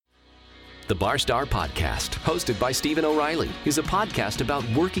The Barstar Podcast, hosted by Stephen O'Reilly, is a podcast about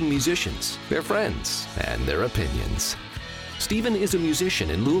working musicians, their friends, and their opinions. Stephen is a musician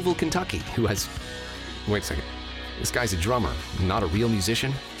in Louisville, Kentucky, who has... Wait a second. This guy's a drummer, not a real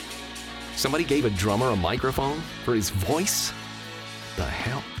musician? Somebody gave a drummer a microphone for his voice? The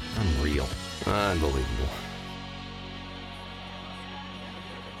hell? Unreal. Unbelievable.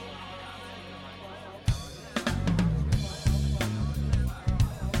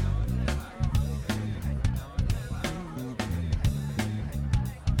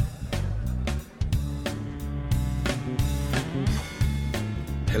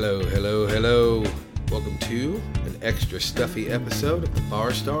 Hello. Welcome to an extra stuffy episode of the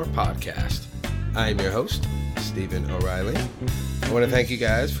Barstar Podcast. I am your host, Stephen O'Reilly. I want to thank you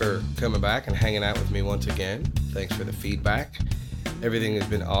guys for coming back and hanging out with me once again. Thanks for the feedback. Everything has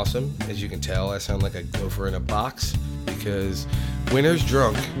been awesome. As you can tell, I sound like a gopher in a box because winter's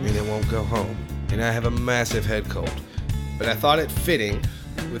drunk and it won't go home. And I have a massive head cold. But I thought it fitting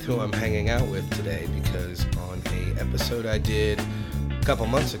with who I'm hanging out with today because on a episode I did a couple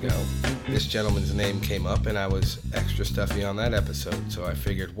months ago, this gentleman's name came up and I was extra stuffy on that episode, so I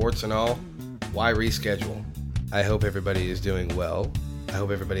figured, warts and all, why reschedule? I hope everybody is doing well. I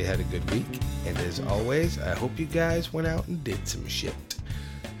hope everybody had a good week, and as always, I hope you guys went out and did some shit.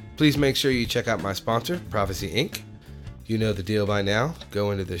 Please make sure you check out my sponsor, Prophecy Inc. You know the deal by now.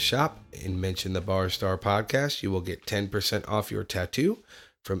 Go into the shop and mention the Barstar Podcast. You will get 10% off your tattoo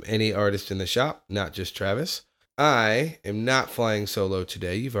from any artist in the shop, not just Travis. I am not flying solo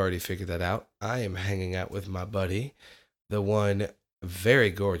today. You've already figured that out. I am hanging out with my buddy, the one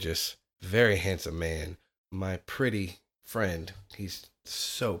very gorgeous, very handsome man, my pretty friend. He's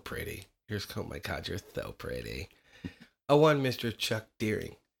so pretty. Oh my God, you're so pretty. One Mr. Chuck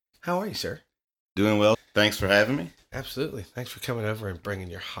Deering. How are you, sir? Doing well. Thanks for having me. Absolutely. Thanks for coming over and bringing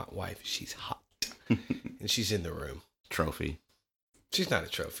your hot wife. She's hot. And she's in the room. Trophy. She's not a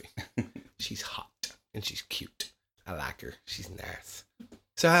trophy. She's hot. And she's cute. I like her. She's nice.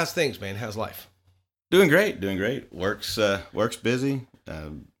 So how's things, man? How's life? Doing great. Work's busy.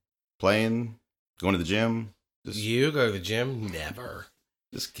 Playing, going to the gym. You go to the gym? Never.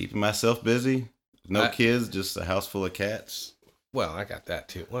 Just keeping myself busy. No kids, just a house full of cats. Well, I got that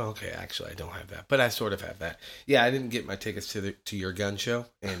too. Well, okay, actually I don't have that, but I sort of have that. Yeah, I didn't get my tickets to your gun show,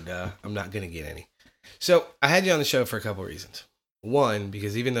 and I'm not going to get any. So I had you on the show for a couple reasons. One,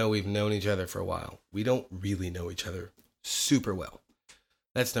 because even though we've known each other for a while, we don't really know each other super well.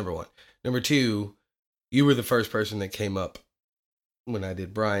 That's number one. Number two, you were the first person that came up when I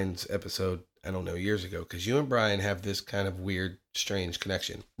did Brian's episode, I don't know, years ago, because you and Brian have this kind of weird, strange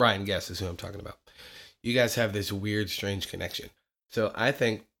connection. Brian Guess is who I'm talking about. You guys have this weird, strange connection. So I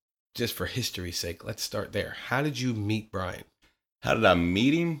think, just for history's sake, let's start there. How did you meet Brian? How did I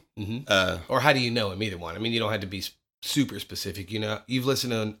meet him? Mm-hmm. Or how do you know him? Either one. I mean, you don't have to be super specific. You know, you've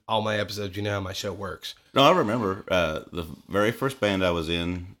listened to all my episodes. You know how my show works. No, I remember the very first band I was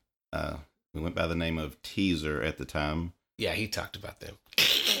in. We went by the name of Teaser at the time. Yeah, he talked about them.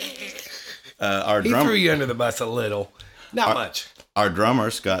 He threw you under the bus a little. Not much. Our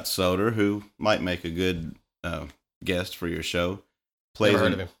drummer, Scott Soder, who might make a good guest for your show. Never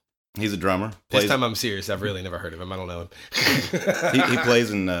heard of him. He's a drummer. This time I'm serious. I've really never heard of him. I don't know him. he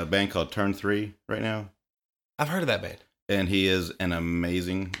plays in a band called Turn 3 right now. I've heard of that band. And he is an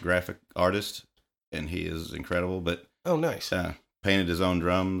amazing graphic artist, and he is incredible. But oh, nice. Painted his own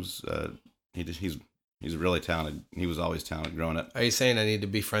drums. He's really talented. He was always talented growing up. Are you saying I need to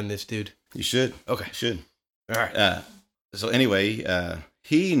befriend this dude? You should. Okay. You should. All right. So anyway,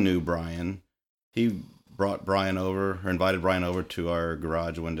 he knew Brian. He brought Brian over, or invited Brian over to our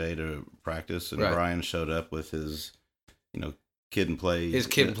garage one day to practice, and right. Brian showed up with his, kid and play. His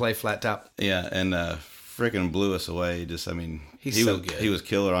kid and play flat top. Yeah, and freaking blew us away. He's so good. He was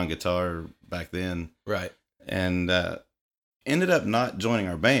killer on guitar back then. Right. And ended up not joining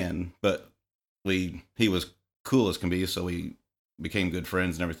our band, but he was cool as can be, so we became good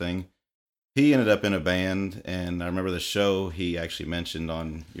friends and everything. He ended up in a band, and I remember the show he actually mentioned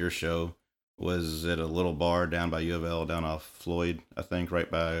on your show was at a little bar down by U of L, down off Floyd, I think, right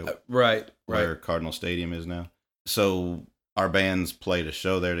by where Cardinal Stadium is now. So our bands played a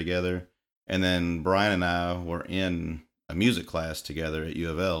show there together, and then Brian and I were in a music class together at U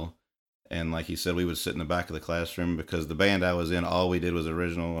of L, and like he said, we would sit in the back of the classroom because the band I was in, all we did was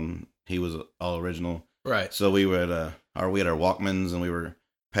original, and he was all original. Right. So we had our Walkmans, and we were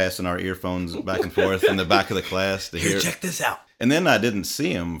passing our earphones back and forth in the back of the class to hear. Check this out. And then I didn't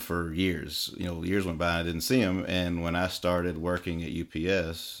see him for years. Years went by, I didn't see him. And when I started working at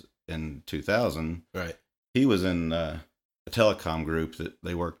UPS in 2000, right, he was in a telecom group that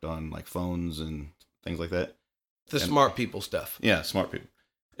they worked on like phones and things like that. Smart people stuff. Yeah, smart people.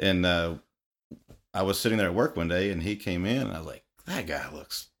 And I was sitting there at work one day, and he came in, and I was like, that guy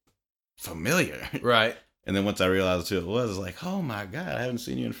looks familiar. Right. And then once I realized who it was, I was like, oh my God, I haven't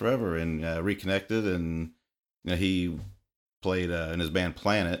seen you in forever. And reconnected, and he played in his band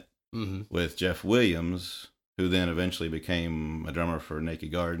Planet with Jeff Williams, who then eventually became a drummer for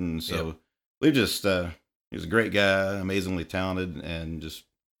Naked Garden. So we just, he was a great guy, amazingly talented, and just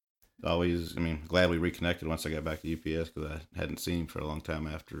always, glad we reconnected once I got back to UPS, because I hadn't seen him for a long time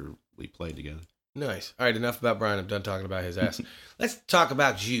after we played together. Nice. All right, enough about Brian. I'm done talking about his ass. Let's talk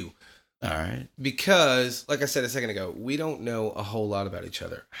about you. All right. Because, like I said a second ago, we don't know a whole lot about each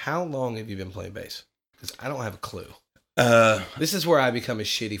other. How long have you been playing bass? Because I don't have a clue. This is where I become a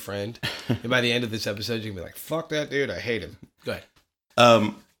shitty friend. And by the end of this episode, you can be like, fuck that dude, I hate him. Go ahead.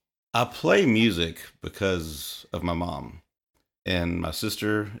 I play music because of my mom. And my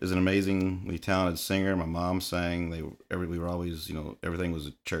sister is an amazingly talented singer. My mom sang. We were always, everything was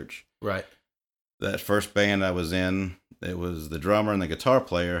at church. Right. That first band I was in, it was the drummer and the guitar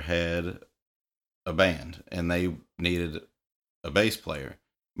player had a band, and they needed a bass player.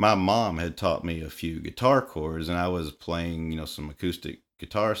 My mom had taught me a few guitar chords, and I was playing, some acoustic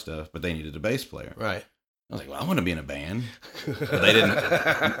guitar stuff, but they needed a bass player. Right. I was like, well, I want to be in a band, but they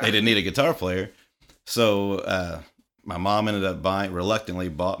didn't need a guitar player. So my mom ended up reluctantly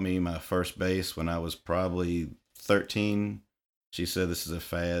bought me my first bass when I was probably 13. She said, this is a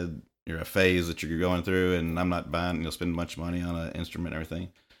fad. You're a phase that you're going through, and I'm not buying, spend a bunch of money on an instrument and everything.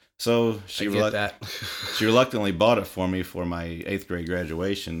 So she reluctantly bought it for me for my 8th grade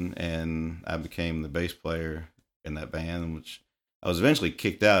graduation, and I became the bass player in that band, which I was eventually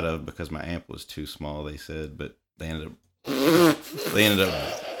kicked out of because my amp was too small, they said, but they ended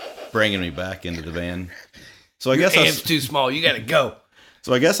up bringing me back into the band. So I guess amp's too small. You got to go.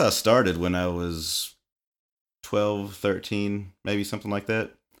 So I guess I started when I was 12, 13, maybe something like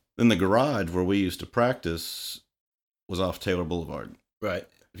that. Then the garage where we used to practice was off Taylor Boulevard. Right.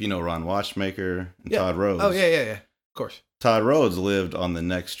 If you know Ron Watchmaker and Todd Rhodes. Oh, yeah. Of course. Todd Rhodes lived on the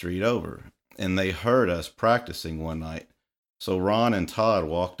next street over, and they heard us practicing one night. So Ron and Todd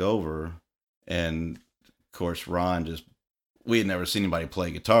walked over, and of course we had never seen anybody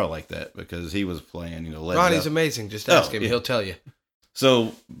play guitar like that, because he was playing, Led Ronnie's amazing. Just ask him. Yeah. He'll tell you.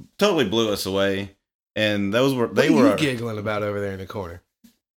 So totally blew us away. And those were, what are you giggling about over there in the corner?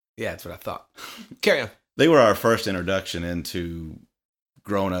 Yeah, that's what I thought. Carry on. They were our first introduction into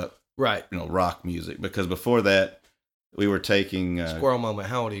grown up, right? Rock music. Because before that, we were taking squirrel moment.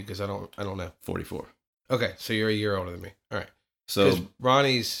 How old are you? Because I don't know. 44. Okay, so you're a year older than me. All right. So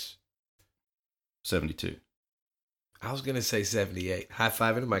Ronnie's 72. I was gonna say 78. High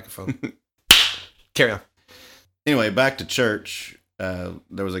five in the microphone. Carry on. Anyway, back to church.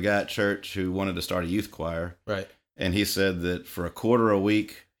 There was a guy at church who wanted to start a youth choir. Right. And he said that for $25 a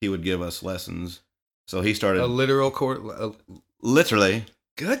week, he would give us lessons. So he started... A literal quarter... Literally.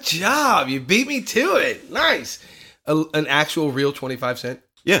 Good job. You beat me to it. Nice. An actual real 25 cent?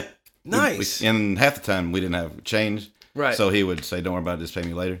 Yeah. Nice. And half the time, we didn't have change. Right. So he would say, don't worry about it, just pay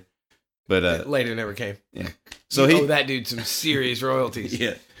me later. But later never came. Yeah. So he owe that dude some serious royalties.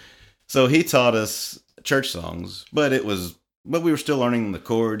 Yeah. So he taught us church songs, but we were still learning the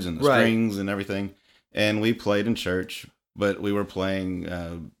chords and the strings and everything. And we played in church, but we were playing,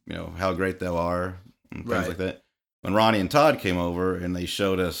 How Great Thou Art and things like that. When Ronnie and Todd came over and they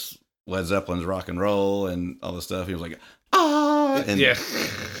showed us Led Zeppelin's Rock and Roll and all this stuff, he was like, ah! And, yeah.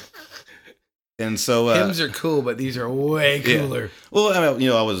 And so... hymns are cool, but these are way cooler. Yeah. Well,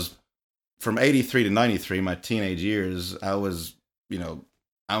 I was... From 83 to 93, my teenage years, I was,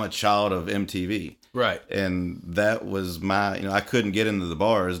 I'm a child of MTV. Right. And that was my, I couldn't get into the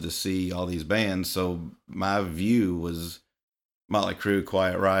bars to see all these bands. So my view was Motley Crue,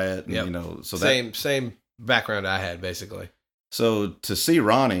 Quiet Riot, and, so same background I had, basically. So to see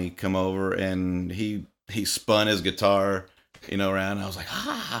Ronnie come over and he spun his guitar, around, I was like,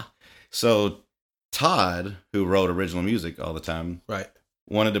 ah. So Todd, who wrote original music all the time, right,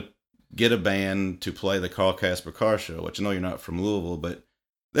 wanted to get a band to play the Carl Casper Car Show, which I know you're not from Louisville, but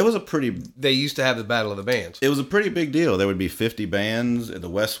there was they used to have the Battle of the Bands. It was a pretty big deal. There would be 50 bands at the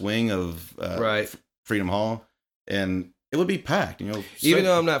West Wing of Freedom Hall, and it would be packed. Even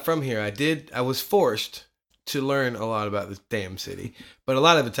though I'm not from here, I was forced to learn a lot about this damn city, but a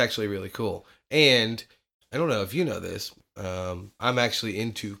lot of it's actually really cool. And I don't know if you know this, I'm actually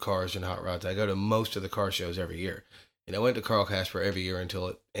into cars and hot rods. I go to most of the car shows every year. And I went to Carl Casper every year until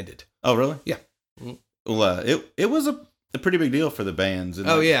it ended. Oh, really? Yeah. Well, it was a pretty big deal for the bands. And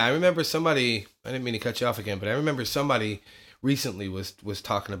Oh yeah, I remember somebody. I didn't mean to cut you off again, but I remember somebody recently was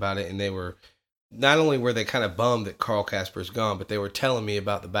talking about it, and they were not only were they kind of bummed that Carl Casper's gone, but they were telling me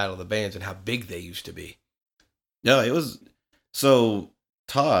about the Battle of the Bands and how big they used to be. Yeah, it was. So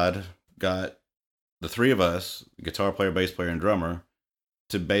Todd got the three of us, guitar player, bass player, and drummer,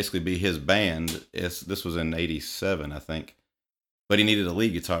 to basically be his band. This was in '87, I think. But he needed a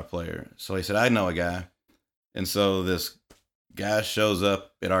lead guitar player. So he said, I know a guy. And so this guy shows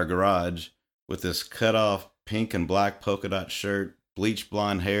up at our garage with this cut off pink and black polka dot shirt, bleached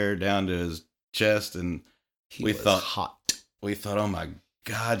blonde hair down to his chest. And We thought hot. We thought, oh my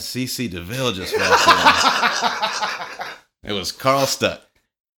God, CC DeVille just walked in. It was Carl Stuck.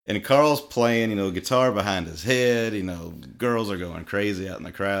 And Carl's playing, guitar behind his head. Girls are going crazy out in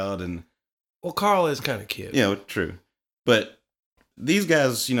the crowd. And well, Carl is kind of cute. True. But these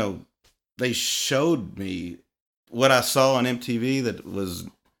guys, they showed me what I saw on MTV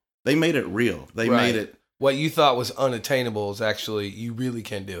they made it real. They made it. What you thought was unattainable is actually, you really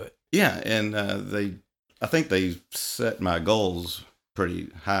can do it. Yeah. And I think they set my goals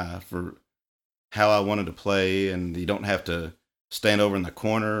pretty high for how I wanted to play. And you don't have to stand over in the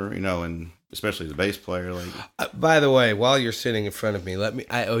corner, and especially the bass player. By the way, while you're sitting in front of me,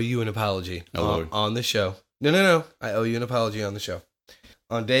 I owe you an apology on the show. No. I owe you an apology on the show.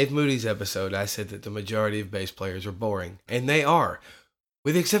 On Dave Moody's episode, I said that the majority of bass players are boring. And they are,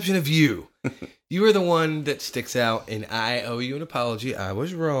 with the exception of you. You are the one that sticks out, and I owe you an apology. I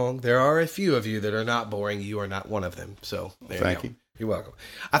was wrong. There are a few of you that are not boring. You are not one of them. So Thank you. You're welcome.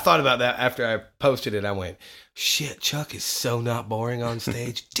 I thought about that after I posted it. I went, shit, Chuck is so not boring on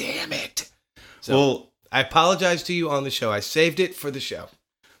stage. Damn it. So I apologize to you on the show. I saved it for the show.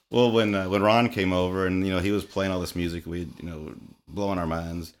 Well, when Ron came over and, he was playing all this music, we'd, blowing our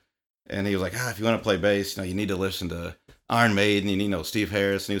minds. And he was like, if you want to play bass, you need to listen to Iron Maiden and, Steve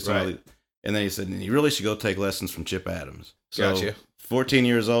Harris. And he was right. And then he said, you really should go take lessons from Chip Adams. So, gotcha. 14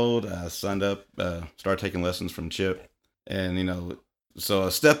 years old, I signed up, started taking lessons from Chip. And, so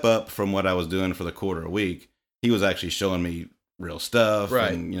a step up from what I was doing for the quarter a week, he was actually showing me real stuff.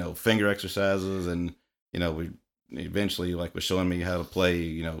 Right. And, finger exercises. And, we eventually was showing me how to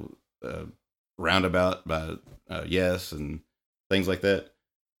play, Roundabout by Yes and things like that.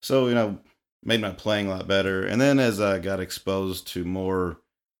 So, made my playing a lot better. And then as I got exposed to more,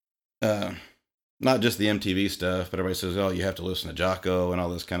 not just the MTV stuff, but everybody says, oh, you have to listen to Jocko and all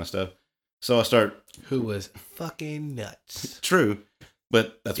this kind of stuff. So I start. Who was fucking nuts. True.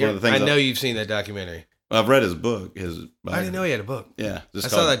 But that's one of the things. I know you've seen that documentary. I've read his book. I didn't know he had a book. Yeah. I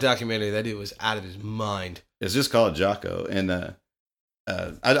saw that documentary. That dude was out of his mind. It's just called Jocko. And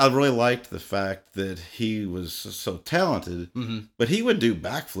I really liked the fact that he was so talented, but he would do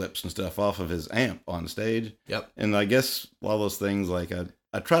backflips and stuff off of his amp on stage. Yep. And I guess all those things,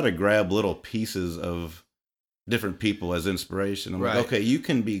 I try to grab little pieces of different people as inspiration. I'm like, okay, you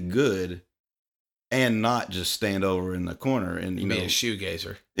can be good and not just stand over in the corner and be a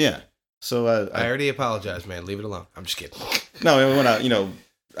shoegazer. Yeah. So I already apologized, man. Leave it alone. I'm just kidding. No, when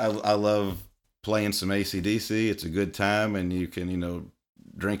I love playing some AC/DC. It's a good time, and you can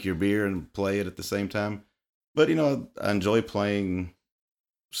drink your beer and play it at the same time. But I enjoy playing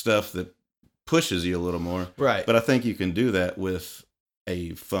stuff that pushes you a little more. Right. But I think you can do that with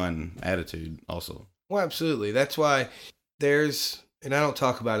a fun attitude also. Well, absolutely. That's why and I don't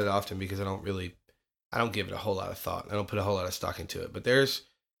talk about it often because I don't give it a whole lot of thought. I don't put a whole lot of stock into it. But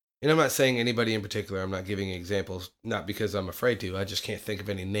and I'm not saying anybody in particular. I'm not giving examples, not because I'm afraid to. I just can't think of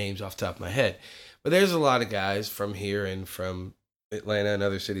any names off the top of my head. But there's a lot of guys from here and from Atlanta and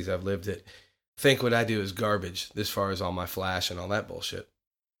other cities I've lived that think what I do is garbage as far as all my flash and all that bullshit.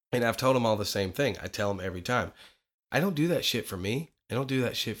 And I've told them all the same thing. I tell them every time, I don't do that shit for me. I don't do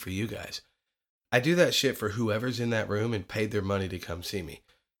that shit for you guys. I do that shit for whoever's in that room and paid their money to come see me.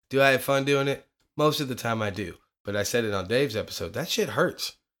 Do I have fun doing it? Most of the time I do. But I said it on Dave's episode. That shit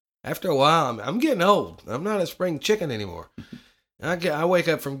hurts. After a while, I'm getting old. I'm not a spring chicken anymore. I wake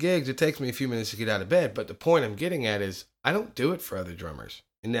up from gigs. It takes me a few minutes to get out of bed. But the point I'm getting at is I don't do it for other drummers.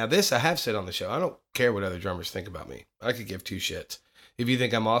 And now this I have said on the show. I don't care what other drummers think about me. I could give two shits. If you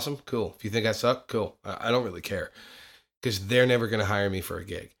think I'm awesome, cool. If you think I suck, cool. I don't really care. Because they're never going to hire me for a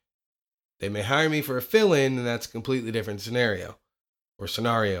gig. They may hire me for a fill-in, and that's a completely different scenario. Or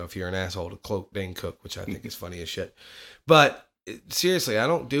scenario if you're an asshole to cloak Dane Cook, which I think is funny as shit. But seriously, I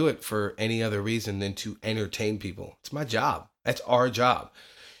don't do it for any other reason than to entertain people. It's my job. That's our job.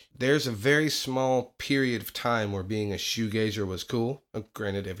 There's a very small period of time where being a shoegazer was cool.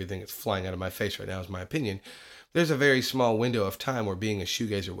 Granted, everything that's flying out of my face right now is my opinion. There's a very small window of time where being a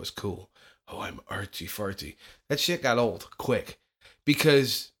shoegazer was cool. oh, I'm artsy fartsy. That shit got old quick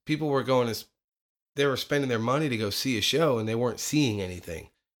because people were they were spending their money to go see a show and they weren't seeing anything.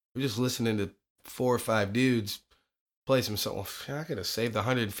 We're just listening to 4 or 5 dudes play some song. Well, I could have saved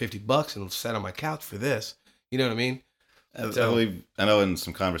 $150 and sat on my couch for this. You know what I mean? I know in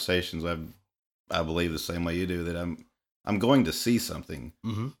some conversations I believe the same way you do, that I'm going to see something.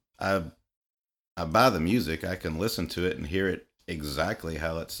 Mm-hmm. I buy the music, I can listen to it and hear it exactly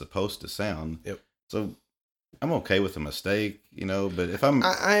how it's supposed to sound. Yep. So I'm okay with a mistake, but if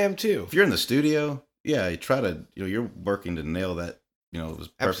I am too. If you're in the studio, yeah, you try to, you're working to nail that, as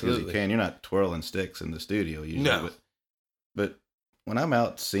perfect as you can. You're not twirling sticks in the studio usually. No. But when I'm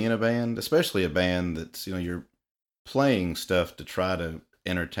out seeing a band, especially a band that's, you're playing stuff to try to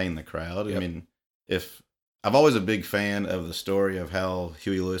entertain the crowd. Yep. I mean, if I've always a big fan of the story of how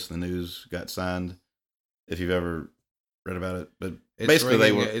Huey Lewis and the News got signed, if you've ever read about it. But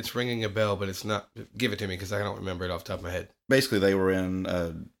it's ringing a bell, but it's not. Give it to me because I don't remember it off the top of my head. Basically, they were in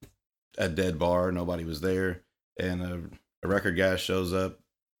a dead bar. Nobody was there. And a record guy shows up,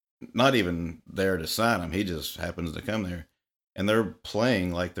 not even there to sign him. He just happens to come there. And they're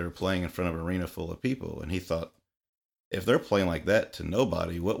playing like they're playing in front of an arena full of people. And he thought, if they're playing like that to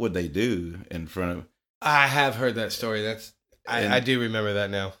nobody, what would they do in front of... I have heard that story. I do remember that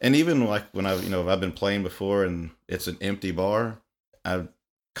now. And even like when if I've been playing before and it's an empty bar, I'm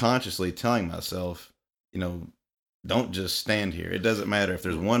consciously telling myself, don't just stand here. It doesn't matter if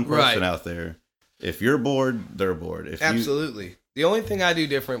there's one person out there. If you're bored, they're bored. Absolutely. The only thing I do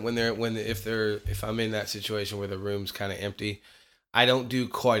different if I'm in that situation where the room's kind of empty, I don't do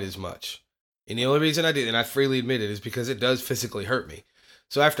quite as much. And the only reason I do, and I freely admit it, is because it does physically hurt me.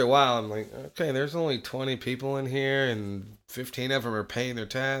 So after a while, I'm like, okay, there's only 20 people in here and 15 of them are paying their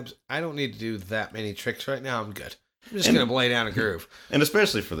tabs. I don't need to do that many tricks right now. I'm good. I'm just going to lay down a groove. And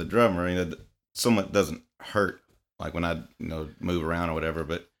especially for the drummer, someone doesn't hurt like when I, move around or whatever,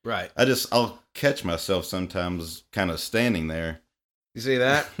 but right. I'll catch myself sometimes kind of standing there. You see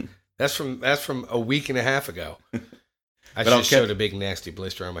that? That's from a week and a half ago. I just showed a big nasty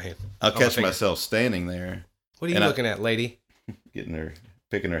blister on my hand. I'll catch myself standing there. What are you looking at, lady? Picking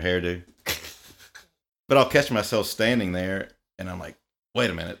her hairdo. But I'll catch myself standing there and I'm like, wait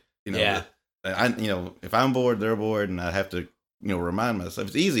a minute. Yeah. If I'm bored, they're bored, and I have to, remind myself.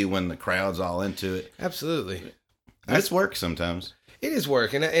 It's easy when the crowd's all into it. Absolutely. It's work sometimes. It is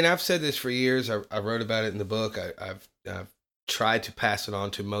work. And I've said this for years. I wrote about it in the book. I've tried to pass it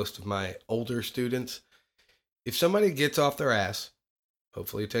on to most of my older students. If somebody gets off their ass,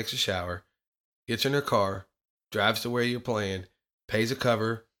 hopefully takes a shower, gets in their car, drives to where you're playing, pays a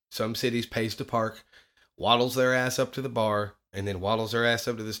cover, some cities pays to park, waddles their ass up to the bar, and then waddles their ass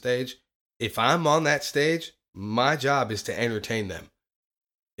up to the stage. If I'm on that stage, my job is to entertain them.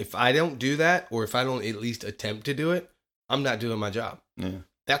 If I don't do that, or if I don't at least attempt to do it, I'm not doing my job. Yeah.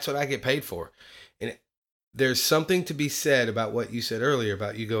 That's what I get paid for. And there's something to be said about what you said earlier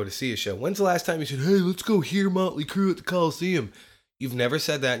about you go to see a show. When's the last time you said, hey, let's go hear Motley Crue at the Coliseum? You've never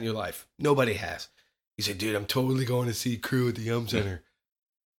said that in your life. Nobody has. You say, dude, I'm totally going to see Crue at the Yum Center.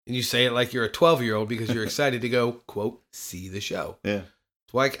 And you say it like you're a 12-year-old because you're excited to go, quote, see the show. Yeah.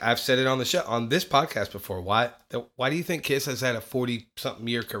 Like I've said it on the show, on this podcast before. Why do you think Kiss has had a 40-something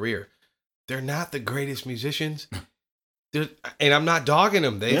year career? They're not the greatest musicians. And I'm not dogging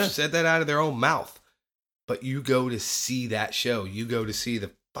them. They've said that out of their own mouth. But you go to see that show. You go to see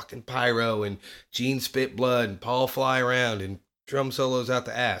the fucking pyro and Gene spit blood and Paul fly around and drum solos out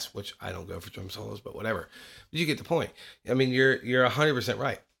the ass, which I don't go for drum solos, but whatever. But you get the point. I mean, you're 100%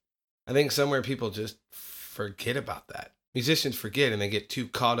 right. I think somewhere people just forget about that. Musicians forget and they get too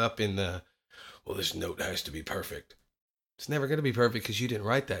caught up in this note has to be perfect. It's never going to be perfect because you didn't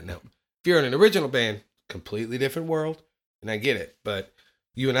write that note. If you're in an original band, completely different world, and I get it. But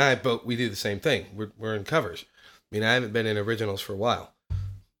you and I, we do the same thing. We're in covers. I mean, I haven't been in originals for a while.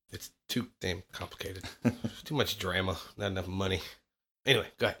 It's too damn complicated. Too much drama, not enough money. Anyway,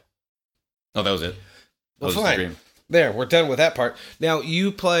 go ahead. Oh, that was it. Well, fine. There, we're done with that part. Now,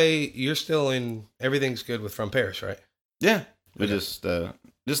 you're still in Everything's Good with From Paris, right? Yeah. We just the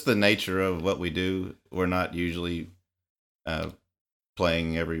nature of what we do, we're not usually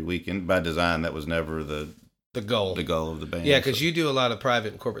playing every weekend. By design, that was never the goal. The goal of the band. Yeah, because you do a lot of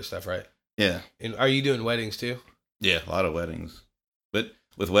private and corporate stuff, right? Yeah. And are you doing weddings too? Yeah, a lot of weddings. But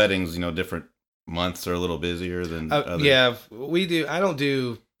with weddings, different months are a little busier than others. Yeah, we do. I don't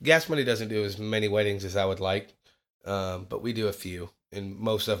do, Gas Money doesn't do as many weddings as I would like, but we do a few, and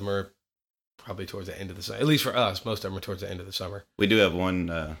most of them are probably towards the end of the summer. At least for us, most of them are towards the end of the summer. We do have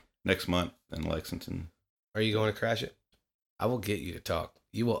one next month in Lexington. Are you going to crash it? I will get you to talk.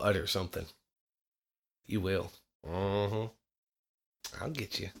 You will utter something. You will. Uh-huh. I'll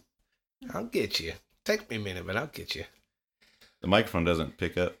get you. Take me a minute, but I'll get you. The microphone doesn't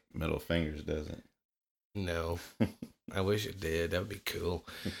pick up middle fingers, does it? No. I wish it did. That would be cool.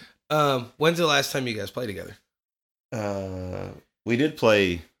 When's the last time you guys played together? We did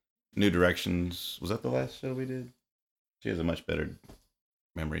play New Directions. Was that the last show we did? She has a much better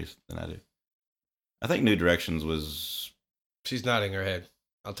memories than I do. I think New Directions was She's nodding her head.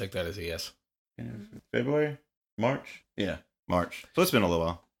 I'll take that as a yes. February, March. Yeah, March. So it's been a little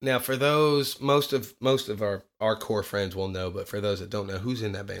while. Now, for those, most of our core friends will know, but for those that don't know, who's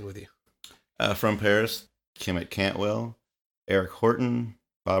in that band with you? From Paris, Kemet Cantwell, Eric Horton,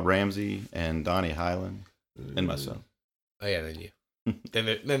 Bob Ramsey, and Donnie Hyland, and myself. Oh yeah, then you.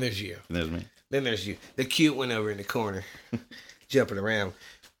 then there's you. And there's me. Then there's you. The cute one over in the corner, jumping around.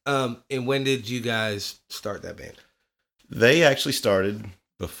 And when did you guys start that band? They actually started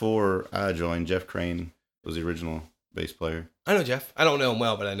before I joined. Jeff Crane was the original bass player. I know Jeff. I don't know him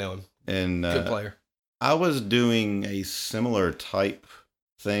well, but I know him. And good player. I was doing a similar type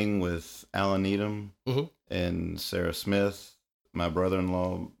thing with Alan Needham and Sarah Smith, my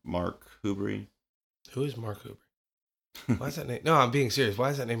brother-in-law, Mark Hubry. Who is Mark Hubry? Why is that name? No, I'm being serious. Why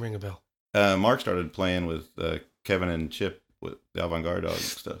does that name ring a bell? Mark started playing with Kevin and Chip with the Avant-Garde Dog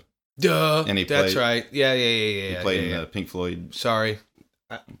stuff. Duh. And that's right. Yeah. He played in Pink Floyd. Sorry.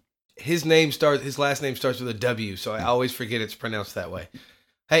 His last name starts with a W, so I always forget it's pronounced that way.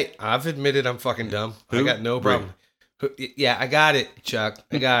 Hey, I've admitted I'm fucking dumb. Who? I got no problem. Yeah, I got it, Chuck.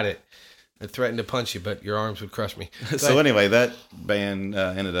 I got it. I threatened to punch you, but your arms would crush me. So anyway, that band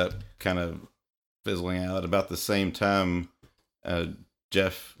ended up kind of fizzling out. About the same time,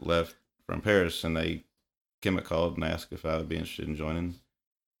 Jeff left from Paris, and Kemet called and asked if I would be interested in joining.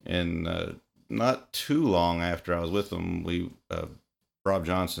 And not too long after I was with them, Rob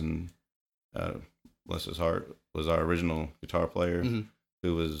Johnson, bless his heart, was our original guitar player,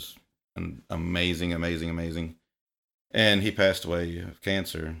 who was an amazing. And he passed away of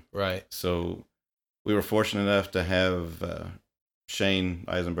cancer. Right. So we were fortunate enough to have Shane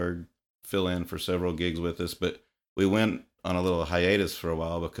Eisenberg fill in for several gigs with us, but we went on a little hiatus for a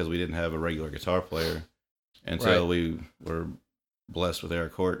while because we didn't have a regular guitar player until we were blessed with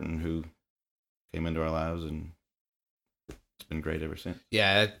Eric Horton, who came into our lives, and it's been great ever since.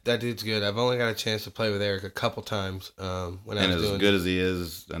 Yeah, that dude's good. I've only got a chance to play with Eric a couple times. As good as he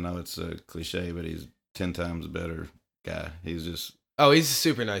is, I know it's a cliche, but he's 10 times a better guy. He's just... Oh, he's a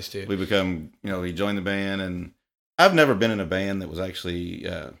super nice dude. We become, he joined the band, and I've never been in a band that was actually...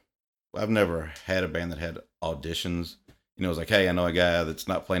 I've never had a band that had auditions. It was like, hey, I know a guy that's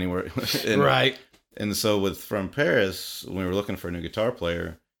not playing anywhere. Right. And so From Paris, when we were looking for a new guitar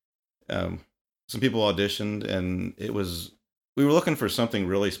player, some people auditioned, and we were looking for something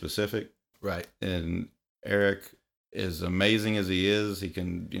really specific. Right. And Eric, as amazing as he is, he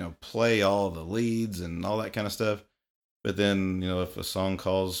can, play all the leads and all that kind of stuff. But then, if a song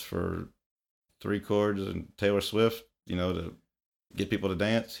calls for 3 chords and Taylor Swift, to get people to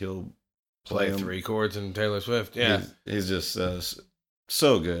dance, he'll play 3 chords and Taylor Swift. Yeah. He's just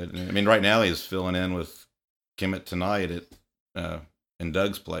so good. I mean, right now he's filling in with Kemet tonight in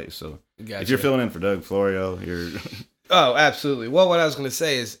Doug's place. So if you're filling in for Doug Florio, you're... Oh, absolutely. Well, what I was going to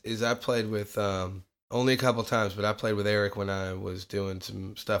say is I played with, only a couple times, but I played with Eric when I was doing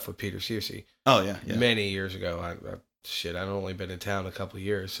some stuff with Peter Searcy. Oh, yeah. Many years ago. I've only been in town a couple of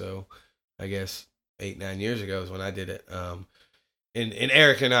years, so I guess 8-9 years ago is when I did it. And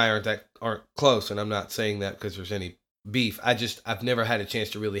Eric and I aren't close, and I'm not saying that because there's any beef. I've never had a chance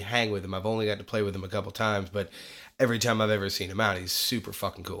to really hang with him. I've only got to play with him a couple times, but every time I've ever seen him out, he's super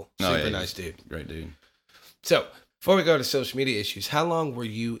fucking cool. Super nice dude. Great dude. So, before we go to social media issues, how long were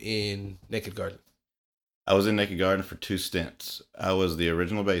you in Naked Garden? I was in Naked Garden for 2 stints. I was the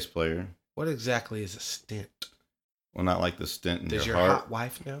original bass player. What exactly is a stint? Well, not like the stint in Does your your heart. hot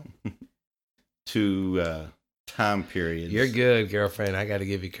wife know? 2 time periods. You're good, girlfriend. I got to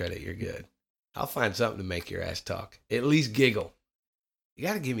give you credit. You're good. I'll find something to make your ass talk. At least giggle. You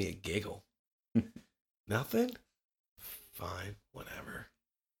got to give me a giggle. Nothing? Fine. Whatever.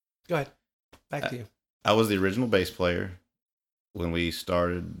 Go ahead. Back to you. I was the original bass player when we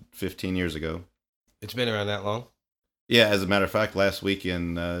started 15 years ago. It's been around that long? Yeah, as a matter of fact, last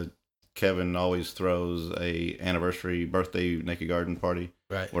weekend, Kevin always throws a anniversary birthday Naked Garden party.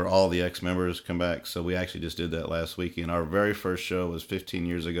 Right. Where all the ex-members come back. So we actually just did that last weekend. Our very first show was 15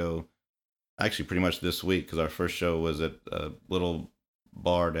 years ago. Actually, pretty much this week, because our first show was at a little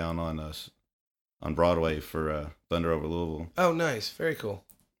bar down on Broadway for Thunder Over Louisville. Oh, nice. Very cool.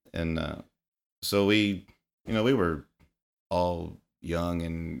 And so we were all young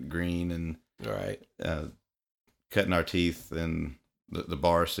and green, and Right. Cutting our teeth in the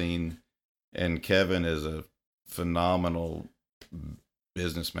bar scene. And Kevin is a phenomenal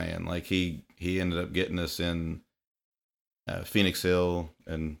businessman. Like he ended up getting us in Phoenix Hill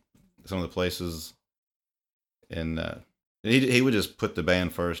and some of the places, and he would just put the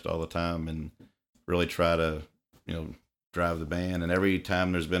band first all the time and really try to drive the band. And every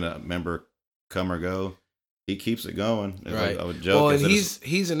time there's been a member come or go, he keeps it going. Right. I would joke. Well, and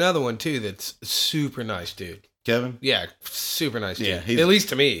he's another one too that's super nice dude. Kevin. Yeah, super nice dude. Yeah, at least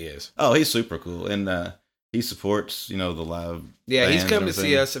to me he is. Oh, he's super cool, and he supports the live. Yeah, he's bands come and to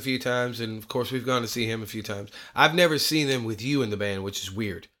see everything. us a few times, and of course we've gone to see him a few times. I've never seen them with you in the band, which is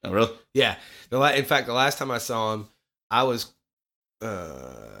weird. Oh, really? Yeah, in fact, the last time I saw him, I was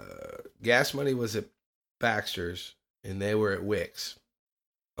Gas Money was at Baxter's, and they were at Wicks.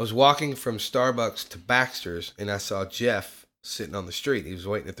 I was walking from Starbucks to Baxter's, and I saw Jeff sitting on the street. He was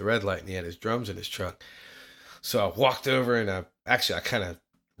waiting at the red light, and he had his drums in his truck. So I walked over, and I kind of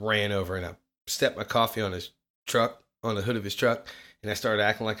ran over, and I stepped my coffee on his truck, on the hood of his truck, and I started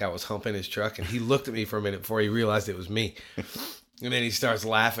acting like I was humping his truck, and he looked at me for a minute before he realized it was me. And then he starts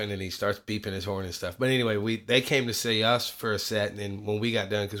laughing, and he starts beeping his horn and stuff. But anyway, they came to see us for a set, and then when we got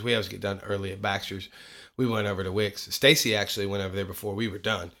done, because we always get done early at Baxter's, we went over to Wicks. Stacy actually went over there before we were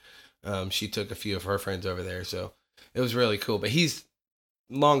done. She took a few of her friends over there, so it was really cool. But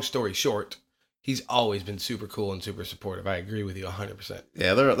long story short, he's always been super cool and super supportive. I agree with you 100%.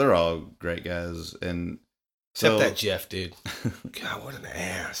 Yeah, they're all great guys, and Except that Jeff, dude. God, what an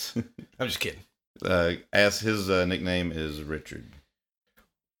ass. I'm just kidding. His nickname is Richard.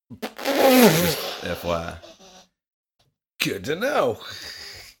 Just FYI. Good to know.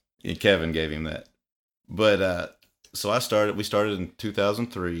 Yeah, Kevin gave him that. But so we started in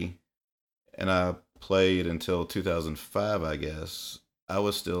 2003, and I played until 2005, I guess. I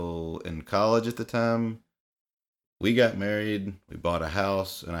was still in college at the time. We got married, we bought a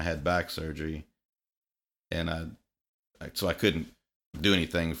house, and I had back surgery. And so I couldn't do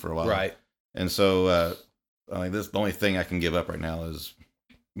anything for a while. Right. And so the only thing I can give up right now is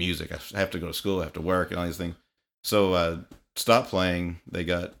music. I have to go to school, I have to work, and all these things. So I stopped playing. They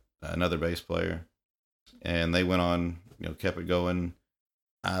got another bass player, and they went on, kept it going.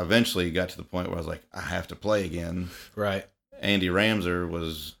 I eventually got to the point where I was like, I have to play again. Right. Andy Ramser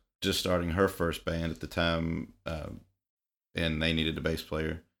was just starting her first band at the time, and they needed a bass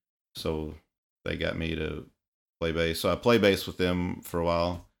player. So they got me to play bass. So I played bass with them for a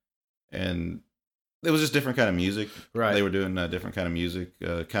while, and it was just different kind of music. Right. They were doing different kind of music,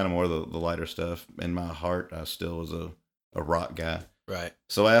 kind of more the lighter stuff. In my heart, I still was a rock guy. Right.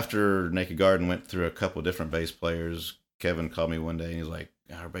 So after Naked Garden went through a couple different bass players, Kevin called me one day and he's like,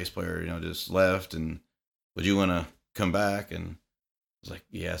 our bass player, just left, and would you want to come back? And I was like,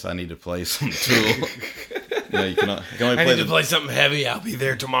 yes, I need to play some Tool. You can only I need to play something heavy. I'll be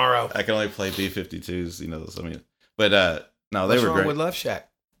there tomorrow. I can only play B-52s, but no, they What's were wrong great. with Love Shack?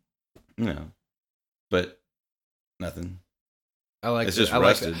 But nothing. It's just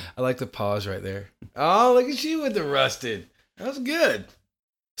rusted. I like the pause right there. Oh, look at you with the rusted. That was good.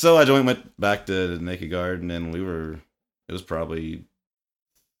 So I went back to Naked Garden, and it was probably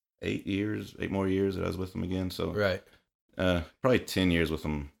 8 more years that I was with them again. So Right. Probably 10 years with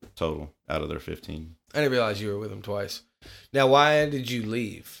them total out of their 15. I didn't realize you were with them twice. Now, why did you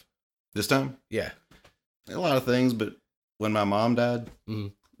leave? This time? Yeah. A lot of things, but when my mom died,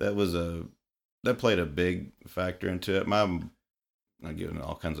 Mhm. that played a big factor into it. I'm not giving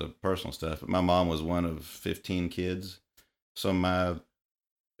all kinds of personal stuff, but my mom was one of 15 kids. So my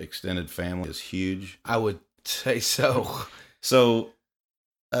extended family is huge. I would say so. So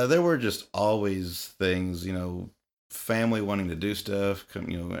there were just always things, family wanting to do stuff,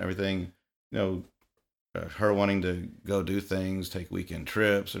 everything, her wanting to go do things, take weekend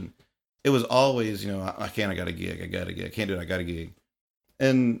trips. And it was always, I got a gig. I can't do it. I got a gig.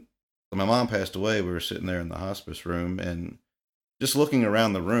 And when my mom passed away, we were sitting there in the hospice room, and just looking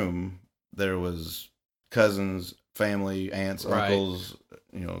around the room, there was cousins, family, aunts, Right. uncles,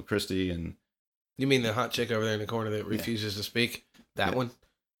 Christy, and You mean the hot chick over there in the corner that refuses to speak? That Yeah. one?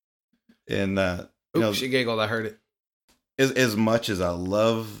 Oops, She giggled. I heard it. as much as I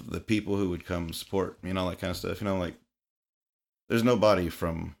love the people who would come support me and all that kind of stuff, there's nobody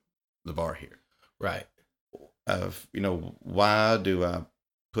from the bar here. Right. Why do I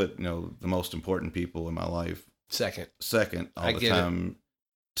put, the most important people in my life Second all I the get it. time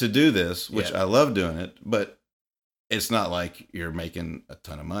to do this, which Yeah. I love doing it, but it's not like you're making a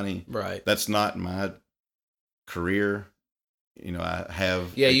ton of money. Right. That's not my career. I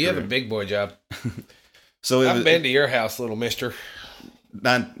have. Yeah, you have a career. big boy job. So I've been to your house, little mister.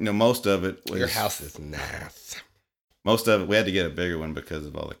 not, most of it was... Your house is nice. Most of it, we had to get a bigger one because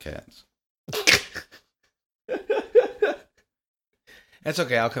of all the cats. That's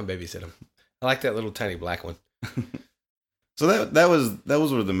okay. I'll come babysit them. I like that little tiny black one. So that was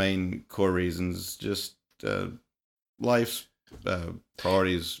one of the main core reasons. Just life's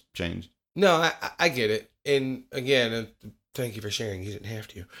priorities changed. No, I get it. And again, thank you for sharing. You didn't have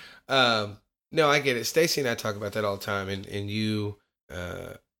to. No, I get it. Stacy and I talk about that all the time. And you,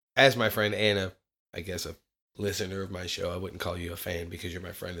 as my friend Anna, I guess a listener of my show, I wouldn't call you a fan because you're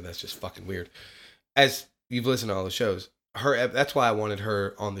my friend, and that's just fucking weird. As you've listened to all the shows, that's why I wanted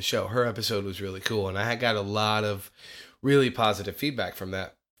her on the show. Her episode was really cool, and I got a lot of really positive feedback from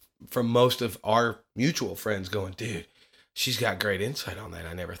that, from most of our mutual friends going, dude, she's got great insight on that.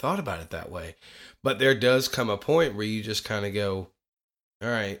 I never thought about it that way. But there does come a point where you just kind of go, all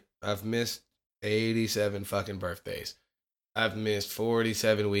right, I've missed 87 fucking birthdays. I've missed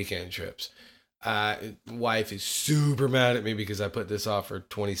 47 weekend trips. Wife is super mad at me because I put this off for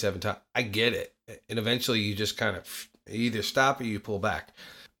 27 times. I get it. And eventually you just kind of either stop or you pull back.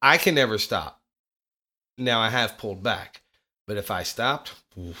 I can never stop. Now I have pulled back, but if I stopped,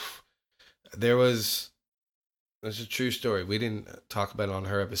 that's a true story. We didn't talk about it on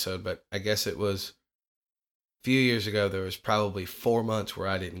her episode, but I guess it was a few years ago. There was probably 4 months where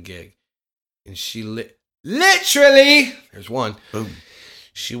I didn't gig, and she literally, there's one. Boom.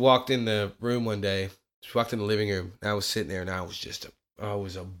 She walked in the room one day. She walked in the living room, and I was sitting there, and I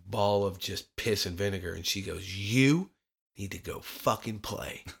was a ball of just piss and vinegar. And she goes, "You need to go fucking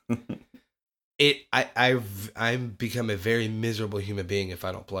play." I've become a very miserable human being if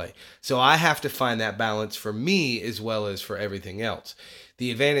I don't play. So I have to find that balance for me as well as for everything else. The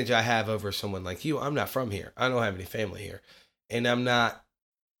advantage I have over someone like you, I'm not from here. I don't have any family here, and I'm not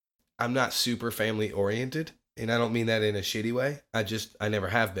super family oriented. And I don't mean that in a shitty way. I never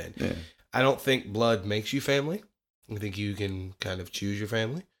have been. Yeah. I don't think blood makes you family. I think you can kind of choose your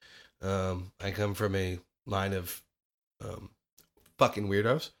family. I come from a line of fucking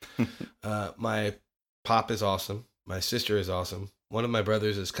weirdos. My pop is awesome. My sister is awesome. One of my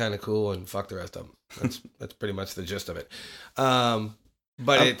brothers is kind of cool, and fuck the rest of them. That's pretty much the gist of it.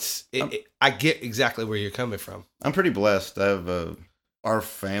 But I get exactly where you're coming from. I'm pretty blessed. Our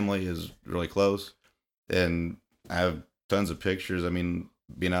family is really close. And I have tons of pictures. I mean,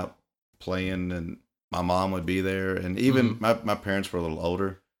 being out playing, and my mom would be there. And even my parents were a little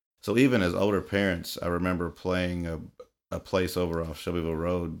older. So even as older parents, I remember playing a place over off Shelbyville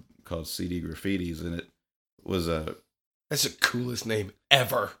Road called CD Graffitis. And it was that's the coolest name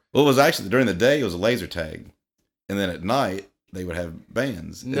ever. Well, it was actually, during the day, it was a laser tag. And then at night, they would have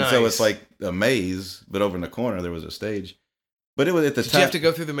bands. Nice. And so it's like a maze, but over in the corner, there was a stage. But it was at the time. Did you have to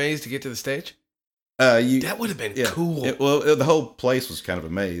go through the maze to get to the stage? That would have been cool. The whole place was kind of a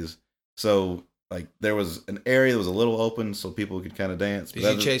maze. So, like, there was an area that was a little open so people could kind of dance.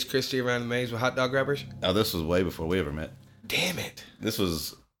 Did you chase Christy around the maze with hot dog grabbers? Oh, this was way before we ever met. Damn it. This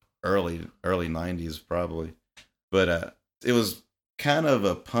was early 90s, probably. But it was kind of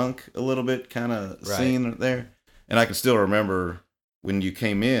a punk, a little bit, kind of scene there. And I can still remember when you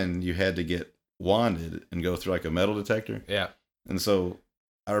came in, you had to get wanded and go through, like, a metal detector. Yeah. And so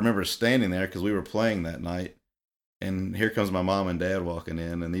I remember standing there because we were playing that night, and here comes my mom and dad walking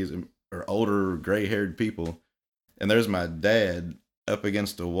in, and these are older, gray-haired people, and there's my dad up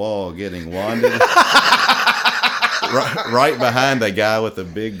against a wall getting wanded, right behind a guy with a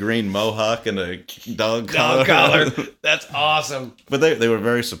big green mohawk and a dog collar. That's awesome. But they were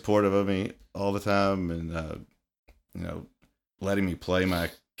very supportive of me all the time, and letting me play my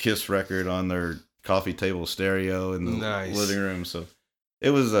Kiss record on their coffee table stereo in the living room. So it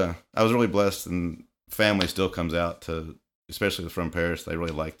was, I was really blessed, and family still comes out to, especially from Paris. They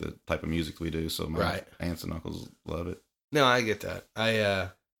really like the type of music we do. So my aunts and uncles love it. No, I get that.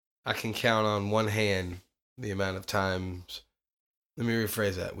 I can count on one hand the amount of times, let me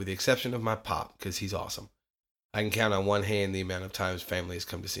rephrase that, with the exception of my pop, because he's awesome. I can count on one hand the amount of times families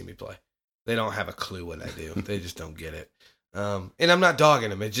come to see me play. They don't have a clue what I do. They just don't get it. And I'm not dogging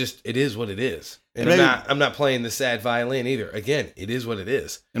them. It is what it is. And I'm not playing the sad violin either. Again, it is what it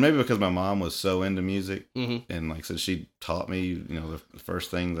is. And maybe because my mom was so into music, and like I said, she taught me, the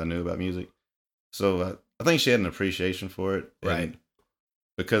first things I knew about music. So I think she had an appreciation for it. Right.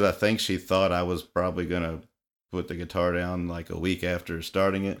 Because I think she thought I was probably going to put the guitar down like a week after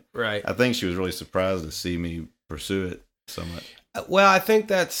starting it. Right. I think she was really surprised to see me pursue it so much. Well, I think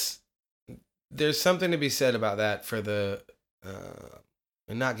there's something to be said about that for the,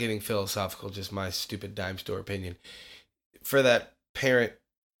 and not getting philosophical, just my stupid dime store opinion, for that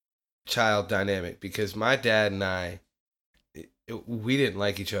parent-child dynamic. Because my dad and I, we didn't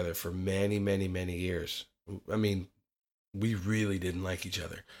like each other for many, many, many years. I mean, we really didn't like each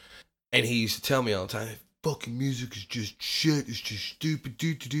other. And he used to tell me all the time, fucking music is just shit. It's just stupid.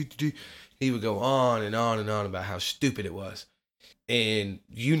 He would go on and on and on about how stupid it was. And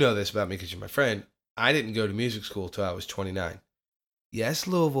you know this about me because you're my friend. I didn't go to music school till I was 29. Yes,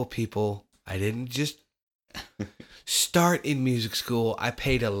 Louisville people, I didn't just start in music school. I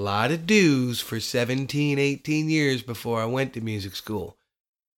paid a lot of dues for 17, 18 years before I went to music school.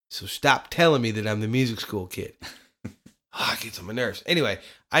 So stop telling me that I'm the music school kid. It gets on my nerves. Anyway,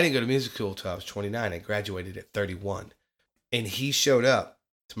 I didn't go to music school till I was 29. I graduated at 31. And he showed up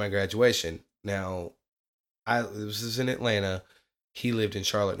to my graduation. Now, this was in Atlanta. He lived in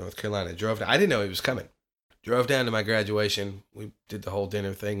Charlotte, North Carolina. I didn't know he was coming. Drove down to my graduation. We did the whole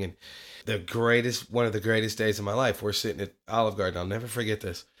dinner thing. And one of the greatest days of my life, we're sitting at Olive Garden. I'll never forget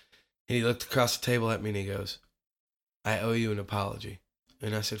this. And he looked across the table at me and he goes, I owe you an apology.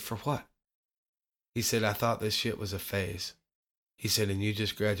 And I said, for what? He said, I thought this shit was a phase. He said, and you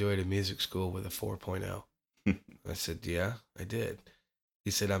just graduated music school with a 4.0. I said, yeah, I did. He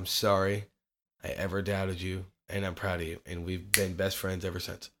said, I'm sorry I ever doubted you, and I'm proud of you. And we've been best friends ever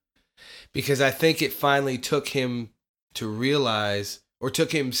since. Because I think it finally took him to realize, or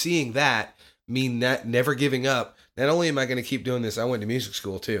took him seeing that, me never giving up. Not only am I going to keep doing this, I went to music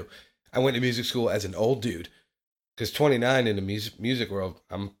school too. I went to music school as an old dude. Because 29 in the music world,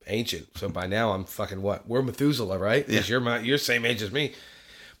 I'm ancient. So by now I'm fucking what? We're Methuselah, right? Because you're same age as me.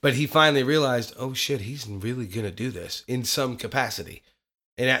 But he finally realized, oh shit, he's really going to do this in some capacity.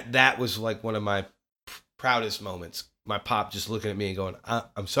 And that was like one of my proudest moments. My pop just looking at me and going,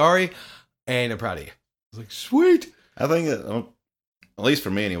 I'm sorry, and I'm proud of you. I was like, sweet. I think that, at least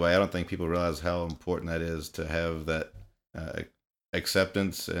for me anyway, I don't think people realize how important that is to have that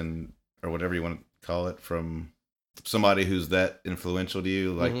acceptance or whatever you want to call it from somebody who's that influential to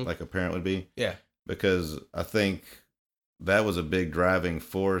you, like a parent would be. Yeah. Because I think that was a big driving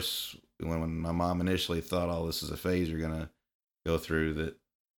force when my mom initially thought, oh, this is a phase you're going to go through, that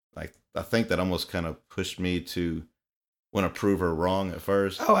I think that almost kind of pushed me to want to prove her wrong at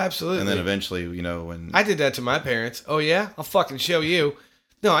first. Oh, absolutely. And then eventually, when I did that to my parents. Oh yeah, I'll fucking show you.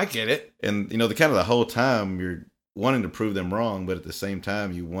 No, I get it. And the whole time you're wanting to prove them wrong, but at the same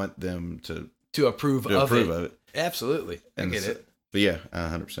time you want them to approve of it. Absolutely. I get it. But yeah, I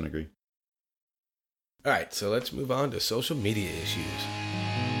 100% agree. All right, so let's move on to social media issues.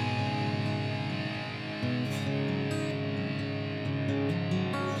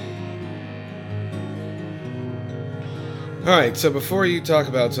 All right, so before you talk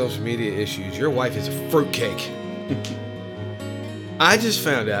about social media issues, your wife is a fruitcake. I just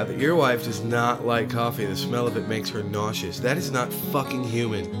found out that your wife does not like coffee. The smell of it makes her nauseous. That is not fucking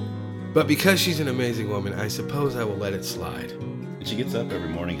human. But because she's an amazing woman, I suppose I will let it slide. And she gets up every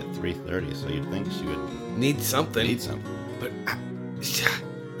morning at 3:30, so you'd think she would need something. But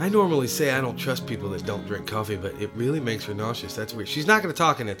I normally say I don't trust people that don't drink coffee, but it really makes her nauseous. That's weird. She's not going to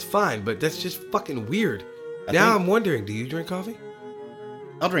talk and it's fine, but that's just fucking weird. I'm wondering, do you drink coffee?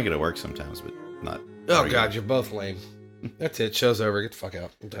 I'll drink it at work sometimes, but not. Oh, God, you're both lame. That's it. Show's over. Get the fuck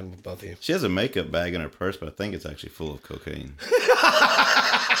out. I'm done with both of you. She has a makeup bag in her purse, but I think it's actually full of cocaine.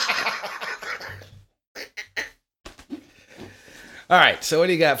 All right, so what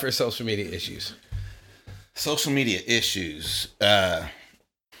do you got for social media issues? Social media issues. I'm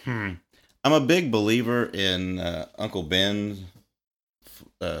a big believer in Uncle Ben's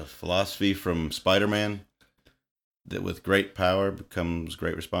philosophy from Spider-Man, that with great power becomes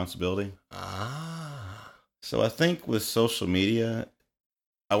great responsibility. So I think with social media,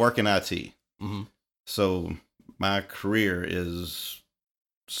 I work in IT. Mm-hmm. So my career is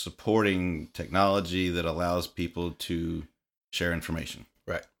supporting technology that allows people to share information.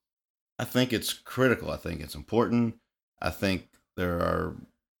 Right. I think it's critical. I think it's important. I think there are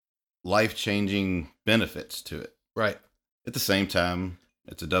life-changing benefits to it. Right. At the same time,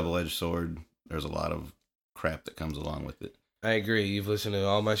 it's a double-edged sword. There's a lot of crap that comes along with it. I agree. You've listened to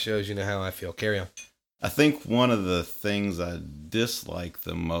all my shows. You know how I feel. Carry on. I think one of the things I dislike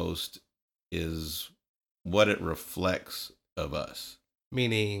the most is what it reflects of us.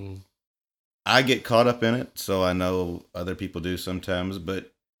 Meaning? I get caught up in it, so I know other people do sometimes,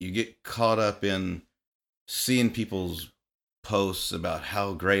 but you get caught up in seeing people's posts about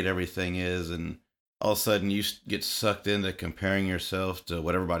how great everything is, and all of a sudden you get sucked into comparing yourself to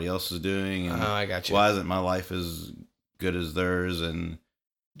what everybody else is doing. And I got you. Why isn't my life as good as theirs? And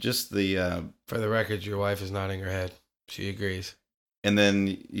just the... For the record, your wife is nodding her head. She agrees. And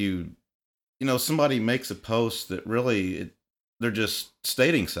then somebody makes a post that really, they're just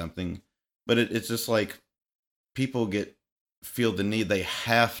stating something, but it's just like people get feel the need, they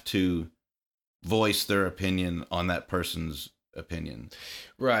have to voice their opinion on that person's opinion.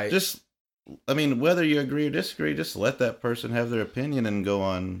 Right. Just, I mean, whether you agree or disagree, just let that person have their opinion and go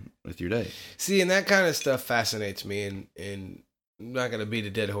on with your day. See, and that kind of stuff fascinates me, and I'm not going to beat a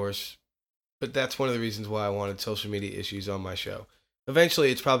dead horse, but that's one of the reasons why I wanted social media issues on my show.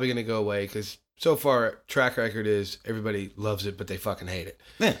 Eventually, it's probably going to go away because so far, track record is everybody loves it, but they fucking hate it.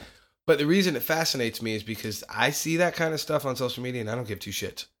 Yeah. But the reason it fascinates me is because I see that kind of stuff on social media and I don't give two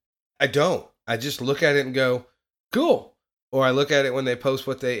shits. I don't. I just look at it and go, cool. Or I look at it when they post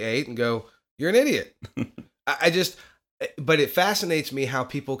what they ate and go, you're an idiot. But it fascinates me how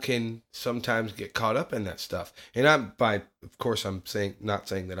people can sometimes get caught up in that stuff. And of course, I'm not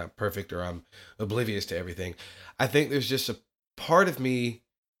saying that I'm perfect or I'm oblivious to everything. I think there's just a part of me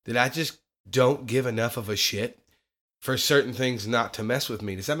that I just don't give enough of a shit for certain things not to mess with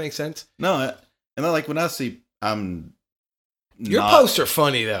me. Does that make sense? No, and like when I see, Your posts are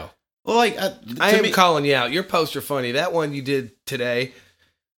funny though. Well, like I am calling you out. Your posts are funny. That one you did today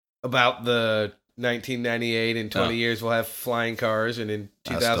about the 1998 in 20 years we'll have flying cars, and in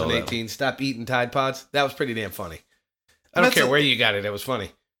 2018 stop eating Tide Pods. That was pretty damn funny. I don't care where you got it. It was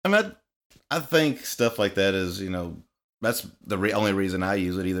funny. I mean, I think stuff like that is, that's the only reason I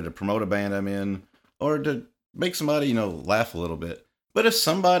use it, either to promote a band I'm in or to make somebody, laugh a little bit. But if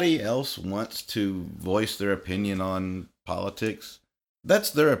somebody else wants to voice their opinion on politics,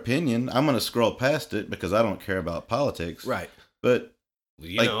 that's their opinion. I'm going to scroll past it because I don't care about politics. Right. But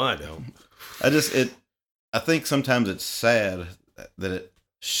I don't. I think sometimes it's sad that it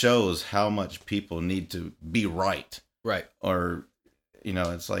shows how much people need to be right. Right. Or,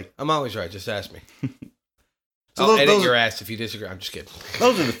 it's like, I'm always right. Just ask me. So I'll edit your ass if you disagree. I'm just kidding.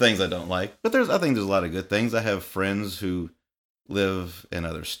 Those are the things I don't like. But I think there's a lot of good things. I have friends who live in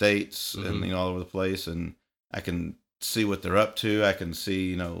other states and all over the place, and I can see what they're up to. I can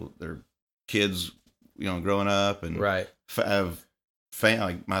see their kids growing up, and right.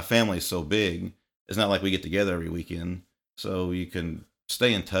 Like my family's so big. It's not like we get together every weekend, so you can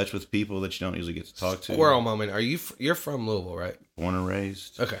stay in touch with people that you don't usually get to talk to. Squirrel moment. You're from Louisville, right? Born and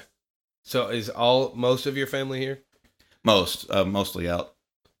raised. Okay. So is most of your family here? Mostly out,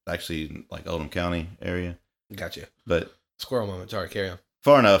 actually, like Oldham County area. Gotcha. But squirrel moment. Sorry, carry on.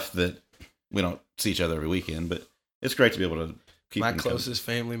 Far enough that we don't see each other every weekend, but it's great to be able to keep. My closest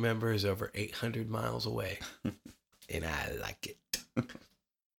family member is over 800 miles away, and I like it.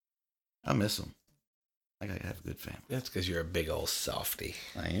 I miss them. I gotta have a good family. That's because you're a big old softy.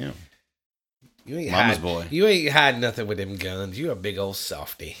 I am. You ain't Mama's boy. You ain't hiding nothing with them guns. You're a big old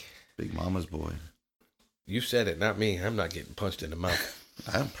softy. Big mama's boy. You said it, not me. I'm not getting punched in the mouth.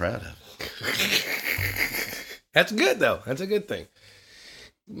 I'm proud of it. That's good, though. That's a good thing.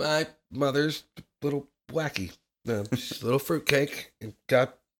 My mother's little wacky. She's a little fruitcake. And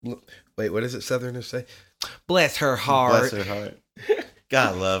wait, what does it Southerners say? Bless her heart. Bless her heart.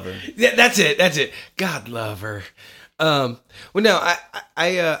 God love her. Yeah, that's it. God love her. Well, no,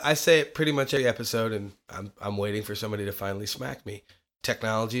 I say it pretty much every episode, and I'm waiting for somebody to finally smack me.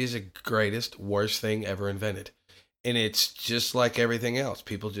 Technology is the greatest, worst thing ever invented. And it's just like everything else.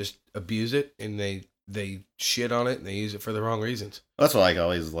 People just abuse it, and they shit on it, and they use it for the wrong reasons. That's why I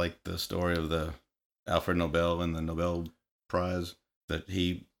always like the story of the Alfred Nobel and the Nobel Prize, that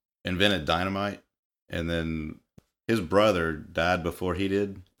he invented dynamite, and then his brother died before he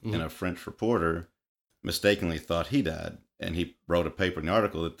did, and a French reporter mistakenly thought he died, and he wrote a paper in the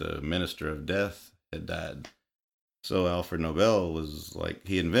article that the Minister of Death had died. So Alfred Nobel was like,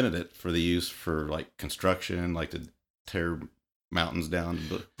 he invented it for the use for like construction, like to tear mountains down.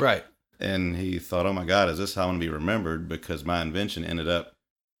 Right. And he thought, oh my God, is this how I'm going to be remembered? Because my invention ended up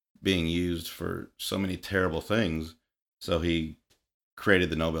being used for so many terrible things. So he created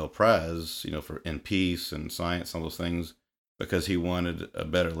the Nobel Prize, in peace and science, all those things, because he wanted a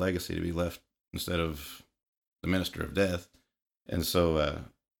better legacy to be left instead of the Minister of Death. And so,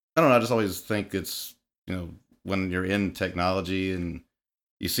 I don't know, I just always think it's, when you're in technology and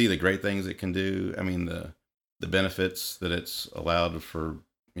you see the great things it can do, I mean, the benefits that it's allowed for,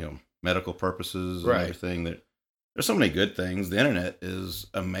 medical purposes and everything, that there's so many good things. The internet is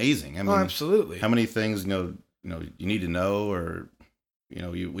amazing. I mean, absolutely. How many things, you need to know, or,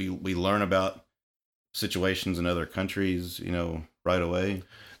 we learn about situations in other countries, right away.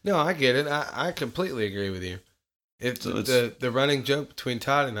 No, I get it. I completely agree with you. It's the running joke between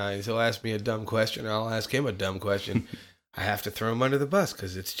Todd and I is he'll ask me a dumb question, and I'll ask him a dumb question. I have to throw him under the bus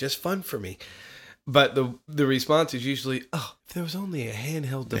because it's just fun for me. But the response is usually, oh, if there was only a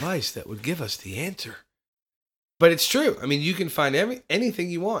handheld device that would give us the answer. But it's true. I mean, you can find anything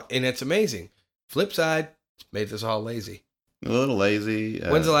you want, and it's amazing. Flip side, it's made us all lazy. A little lazy.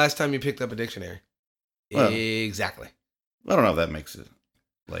 When's the last time you picked up a dictionary? Well, Exactly. I don't know if that makes it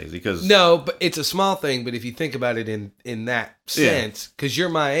lazy because No, but it's a small thing. But if you think about it in that sense, because you're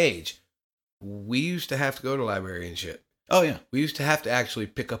my age, we used to have to go to the library and shit. Oh yeah, We used to have to actually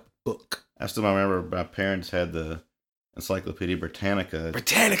pick up a book. I still remember my parents had the Encyclopedia Britannica.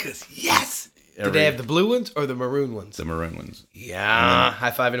 Britannicas, yes. Did they have the blue ones or the maroon ones? The maroon ones? Yeah.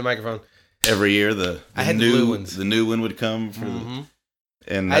 High five in the microphone. Every year I had the blue ones. The new one would come for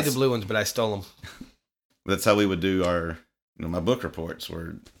and I had the blue ones, but I stole them. That's how we would do our my book reports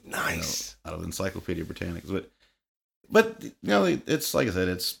were Nice. out of Encyclopedia Britannica. But it's like I said,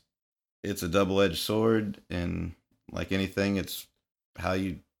 it's a double-edged sword, and like anything, it's how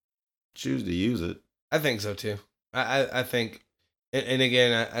you choose to use it. I think so too. I think, and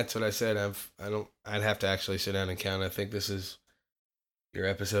again, that's what I said. I'd have to actually sit down and count. I think this is your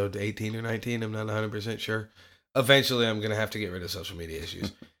episode 18 or 19. I'm not 100% sure. Eventually, I'm going to have to get rid of social media issues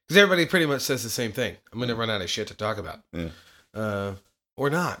because everybody pretty much says the same thing. I'm going to run out of shit to talk about. Yeah. Or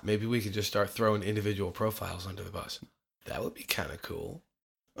not. Maybe we could just start throwing individual profiles under the bus. That would be kind of cool.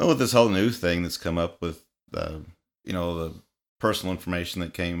 Well, with this whole new thing that's come up with, the personal information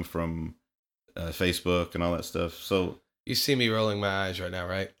that came from Facebook and all that stuff. So you see me rolling my eyes right now,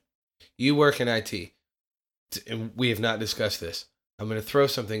 right? You work in IT, and we have not discussed this. I'm going to throw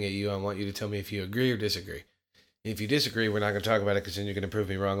something at you. I want you to tell me if you agree or disagree. If you disagree, we're not going to talk about it because then you're going to prove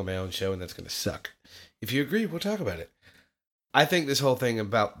me wrong on my own show, and that's going to suck. If you agree, we'll talk about it. I think this whole thing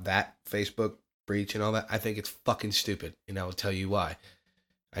about that Facebook breach and all that, I think it's fucking stupid, and I will tell you why.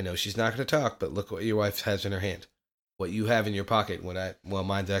 I know she's not going to talk, but look what your wife has in her hand. What you have in your pocket.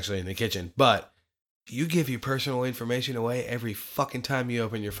 Mine's actually in the kitchen. But you give your personal information away every fucking time you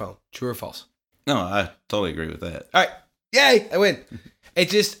open your phone. True or false? no, I totally agree with that. All right. Yay, I win. It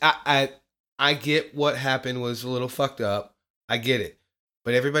just, I get what happened was a little fucked up. I get it.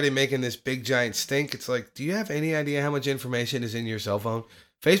 But everybody making this big giant stink, it's like, do you have any idea how much information is in your cell phone?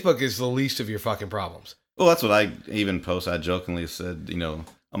 Facebook is the least of your fucking problems. Well, that's what I even posted. I jokingly said,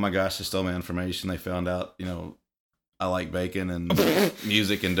 oh my gosh, they stole my information. They found out, I like bacon and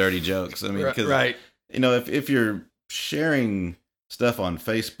music and dirty jokes. I mean, because, right. If you're sharing stuff on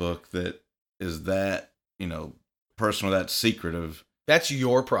Facebook that is that, personal, that secretive. That's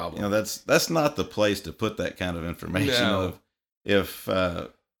your problem. That's not the place to put that kind of information. No.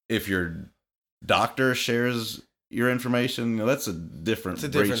 If your doctor shares your information, that's a different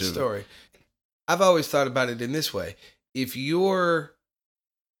story. I've always thought about it in this way.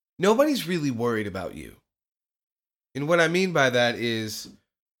 Nobody's really worried about you. And what I mean by that is,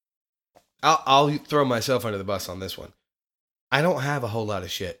 I'll throw myself under the bus on this one. I don't have a whole lot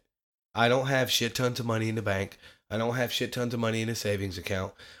of shit. I don't have shit tons of money in the bank. I don't have shit tons of money in a savings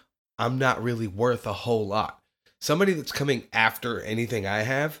account. I'm not really worth a whole lot. Somebody that's coming after anything I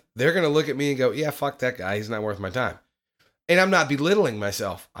have, they're going to look at me and go, yeah, fuck that guy. He's not worth my time. And I'm not belittling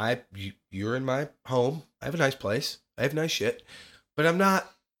myself. You're in my home. I have a nice place. I have nice shit. But I'm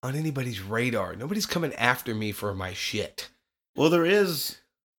not on anybody's radar. Nobody's coming after me for my shit. Well, there is,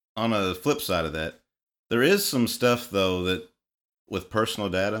 on a flip side of that, there is some stuff, though, that with personal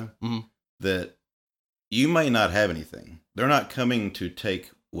data, that you may not have anything. They're not coming to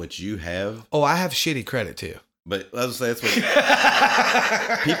take what you have. Oh, I have shitty credit, too. But let's say that's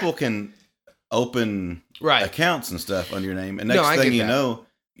what people can open accounts and stuff under your name. And next thing you know,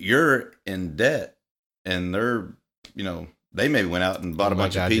 you're in debt. And they're, they maybe went out and bought a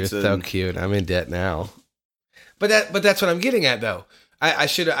bunch of pizza. You're so cute. I'm in debt now. But that's what I'm getting at, though. I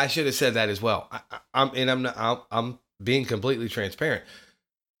should have said that as well. I'm being completely transparent.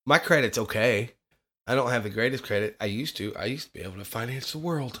 My credit's okay. I don't have the greatest credit. I used to be able to finance the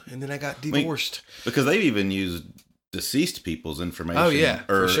world, and then I got divorced. Because they've even used deceased people's information. Oh yeah,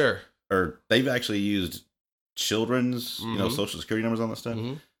 for sure. Or they've actually used children's, social security numbers on that stuff.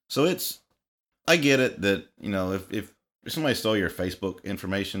 Mm-hmm. So I get it that if somebody stole your Facebook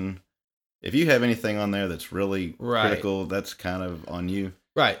information, if you have anything on there that's really critical, that's kind of on you.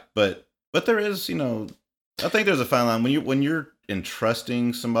 Right. But there is, I think there's a fine line when you're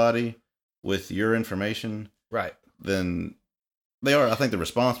entrusting somebody with your information, right? Then I think they're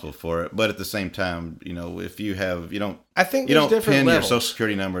responsible for it. But at the same time, if you don't pin your social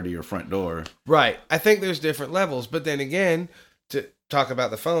security number to your front door, right? I think there's different levels. But then again, to talk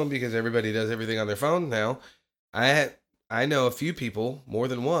about the phone, because everybody does everything on their phone now, I know a few people, more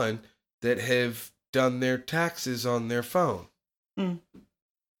than one, that have done their taxes on their phone.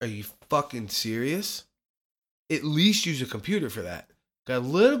 Are you fucking serious? At least use a computer for that. Got a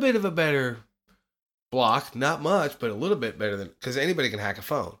little bit of a better block, not much, but a little bit better than, because anybody can hack a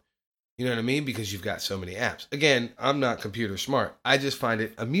phone. You know what I mean? Because you've got so many apps. Again, I'm not computer smart. I just find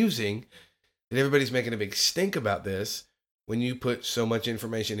it amusing that everybody's making a big stink about this when you put so much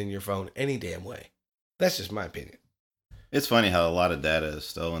information in your phone any damn way. That's just my opinion. It's funny how a lot of data is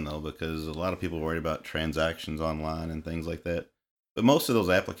stolen, though, because a lot of people worry about transactions online and things like that. But most of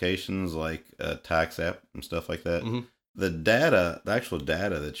those applications, like a tax app and stuff like that, the actual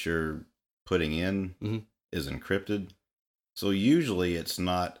data that you're putting in is encrypted. So usually it's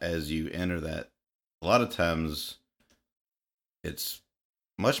not as you enter that. A lot of times it's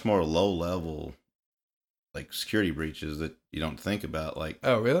much more low level, like security breaches that you don't think about. Like,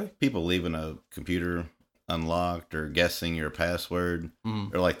 oh, really? People leaving a computer unlocked or guessing your password,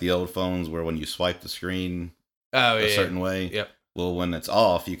 or like the old phones where when you swipe the screen a certain way. Yep. Well, when it's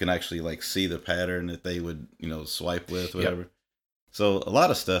off, you can actually like see the pattern that they would, swipe with, whatever. Yep. So a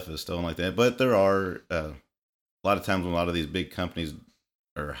lot of stuff is stolen like that. But there are a lot of times when a lot of these big companies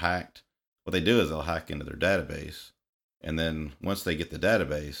are hacked, what they do is they'll hack into their database, and then once they get the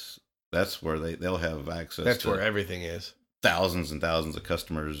database, that's where they'll have access. That's where everything is. Thousands and thousands of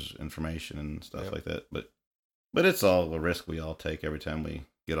customers' information and stuff like that. But it's all a risk we all take every time we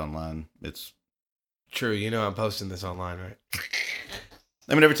get online. It's true. I'm posting this online, right?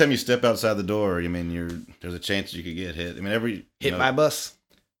 I mean, every time you step outside the door, there's a chance you could get hit. I mean, hit by bus.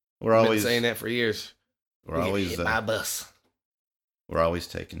 We're always been saying that for years. We're always hit by bus. We're always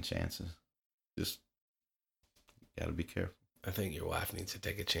taking chances. Just gotta be careful. I think your wife needs to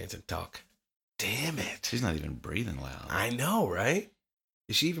take a chance and talk. Damn it. She's not even breathing loud. I know, right?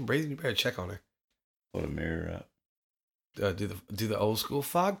 Is she even breathing? You better check on her. Put a mirror up. Do the old school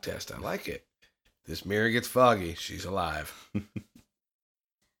fog test. I like it. This mirror gets foggy. She's alive.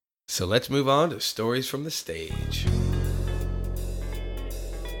 So let's move on to stories from the stage.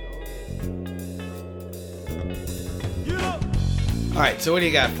 All right, so what do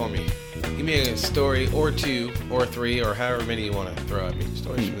you got for me? Give me a story or two or three or however many you want to throw at me.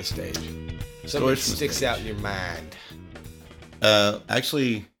 Stories from the stage. Something that sticks out in your mind.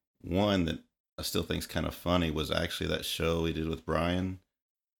 Actually, one that I still think is kind of funny was actually that show we did with Brian.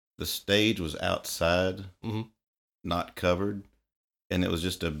 The stage was outside, not covered, and it was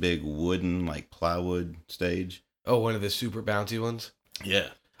just a big wooden, like plywood stage. Oh, one of the super bouncy ones? Yeah.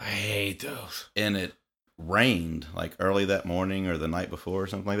 I hate those. And it rained like early that morning or the night before or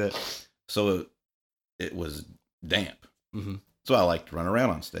something like that. So it was damp. So I like to run around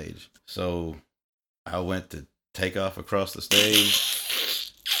on stage. So I went to take off across the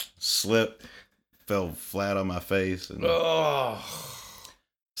stage, slipped, fell flat on my face. And so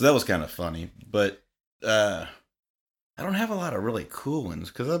that was kind of funny. But I don't have a lot of really cool ones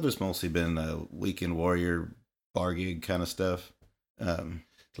because I've just mostly been a weekend warrior, bar gig kind of stuff.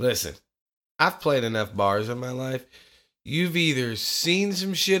 Listen, I've played enough bars in my life. You've either seen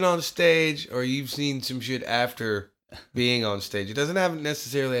some shit on stage or you've seen some shit after being on stage. It doesn't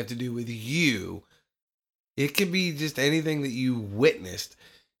necessarily have to do with you. It can be just anything that you witnessed.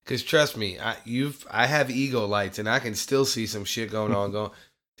 Because trust me, I have ego lights and I can still see some shit going on. Going,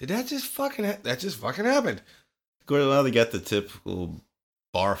 did that just fucking happened? Well, they got the typical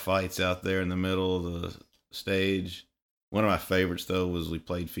bar fights out there in the middle of the stage. One of my favorites though was we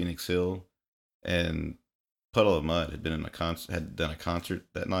played Phoenix Hill, and Puddle of Mudd had done a concert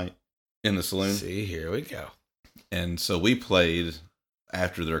that night in the saloon. See, here we go. And so we played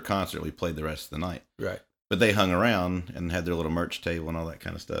after their concert. We played the rest of the night. Right. But they hung around and had their little merch table and all that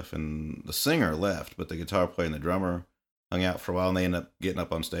kind of stuff. And the singer left, but the guitar player and the drummer hung out for a while, and they ended up getting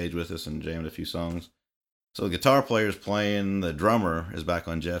up on stage with us and jammed a few songs. So the guitar player's playing, the drummer is back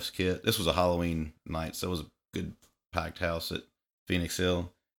on Jeff's kit. This was a Halloween night, so it was a good packed house at Phoenix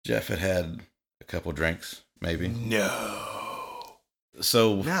Hill. Jeff had a couple drinks, maybe. No.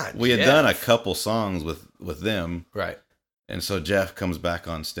 So we had done a couple songs with them. Right. And so Jeff comes back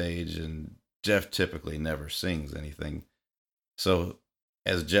on stage, and Jeff typically never sings anything. So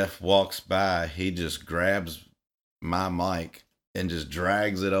as Jeff walks by, he just grabs my mic and just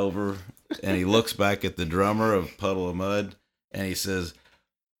drags it over, and he looks back at the drummer of Puddle of Mudd, and he says,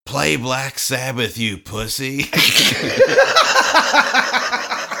 "Play Black Sabbath, you pussy."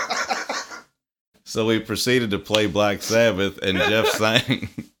 So we proceeded to play Black Sabbath, and Jeff sang.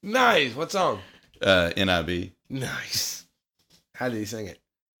 Nice. What song? NIB. Nice. How did he sing it?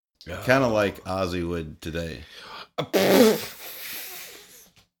 Kind of like Ozzy would today.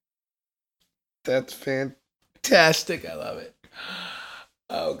 That's fantastic. I love it.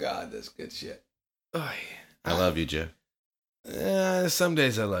 Oh, God, that's good shit. Oh, yeah. I love you, Jeff. Some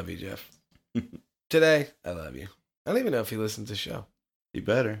days I love you, Jeff. Today, I love you. I don't even know if he listens to the show. He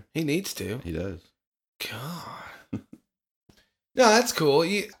better. He needs to. He does. God. No, that's cool.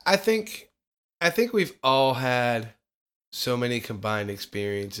 I think we've all had so many combined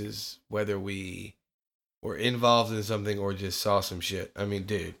experiences, whether we were involved in something or just saw some shit. I mean,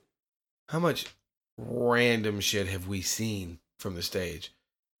 dude, how much random shit have we seen from the stage?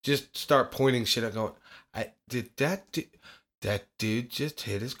 Just start pointing shit out, going, that dude just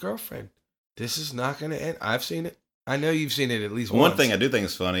hit his girlfriend. This is not going to end. I've seen it. I know you've seen it at least once. One thing I do think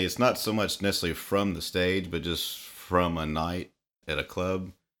is funny, it's not so much necessarily from the stage, but just from a night at a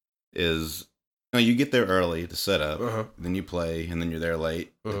club, is you get there early to set up, then you play, and then you're there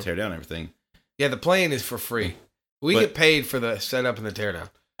late to tear down everything. Yeah, the playing is for free. We get paid for the setup and the teardown.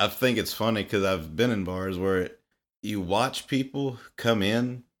 I think it's funny because I've been in bars where you watch people come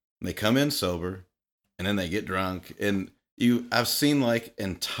in, and they come in sober, and then they get drunk, and I've seen like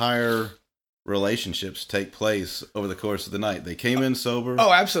entire relationships take place over the course of the night. They came in sober.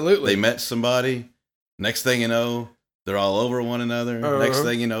 Oh, absolutely. They met somebody. Next thing you know, they're all over one another. Next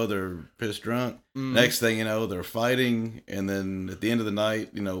thing you know, they're pissed drunk. Next thing you know, they're fighting. And then at the end of the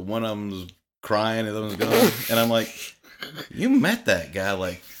night, one of them's crying, the other one's gone. And I'm like, you met that guy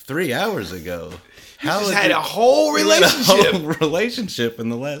like 3 hours ago. How just had a whole relationship. A whole relationship in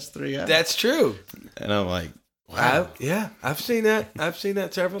the last 3 hours. That's true. And I'm like, wow. I've seen that. I've seen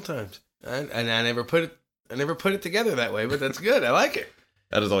that several times. And I never put it together that way, but that's good. I like it.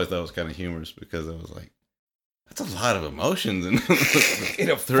 I just always thought it was kind of humorous because I was like, that's a lot of emotions in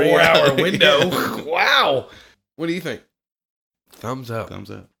a 4-hour window. Yeah. Wow. What do you think? Thumbs up. Thumbs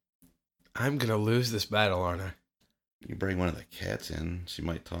up. I'm going to lose this battle, aren't I? You bring one of the cats in, she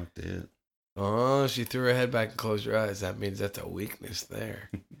might talk to it. Oh, she threw her head back and closed her eyes. That means that's a weakness there.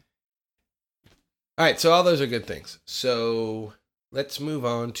 All right, so all those are good things. So let's move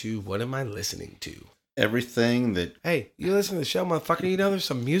on to what am I listening to? Everything that... Hey, you listen to the show, motherfucker. You know there's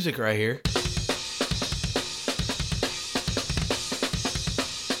some music right here.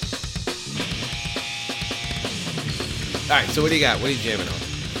 All right, so what do you got? What are you jamming on?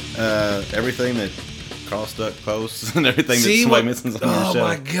 Everything that Carl Stuck posts and everything that somebody misses on your show. Oh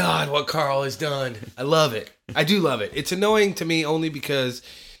my God, what Carl has done. I love it. I do love it. It's annoying to me only because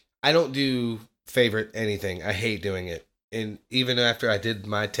I don't do favorite anything. I hate doing it. And even after I did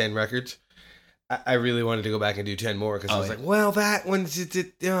my 10 records, I really wanted to go back and do 10 more because I was like, well, that one's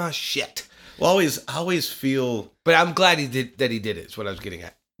shit. Well, I always feel... But I'm glad he did it, is what I was getting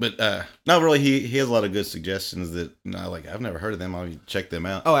at. But no, really, he has a lot of good suggestions that I've never heard of them. I'll check them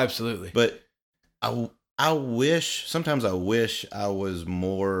out. Oh, absolutely. But sometimes I wish I was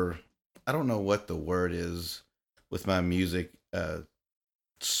more, I don't know what the word is with my music.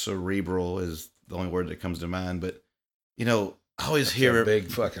 Cerebral is the only word that comes to mind. But, I always hear a big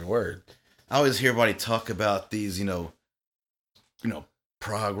fucking word. I always hear everybody talk about these,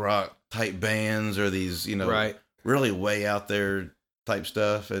 prog rock type bands or these, right, really way out there type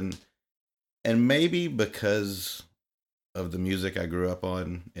stuff. And maybe because of the music I grew up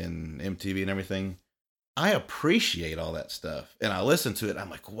on and MTV and everything, I appreciate all that stuff. And I listen to it. I'm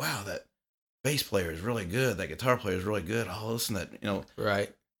like, wow, that bass player is really good. That guitar player is really good. I'll listen to that,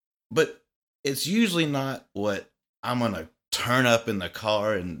 Right. But it's usually not what I'm going to turn up in the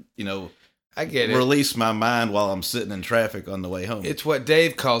car and, I get it. Release my mind while I'm sitting in traffic on the way home. It's what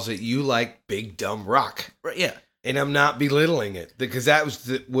Dave calls it. You like big dumb rock. Right, yeah. And I'm not belittling it because that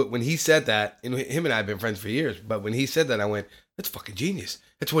was when he said that, and him and I have been friends for years, but when he said that, I went, that's fucking genius.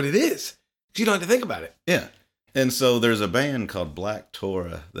 That's what it is. You don't have to think about it. Yeah. And so there's a band called Black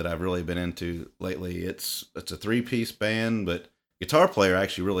Torah that I've really been into lately. It's a 3-piece band, but guitar player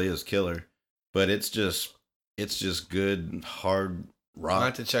actually really is killer. But it's just good, hard rock. I'll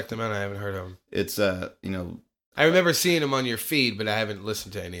have to check them out. I haven't heard of them. It's, I remember seeing them on your feed, but I haven't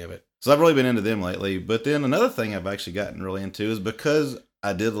listened to any of it. So I've really been into them lately. But then another thing I've actually gotten really into is because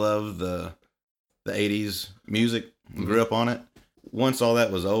I did love the 80s music and grew up on it. Once all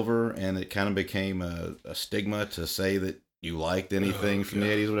that was over and it kind of became a stigma to say that you liked anything from the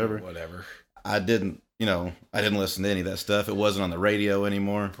 80s or whatever. I didn't listen to any of that stuff. It wasn't on the radio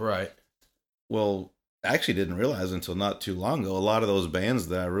anymore. Right. Well, I actually didn't realize until not too long ago, a lot of those bands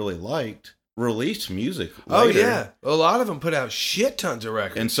that I really liked released music later. Oh, yeah. A lot of them put out shit tons of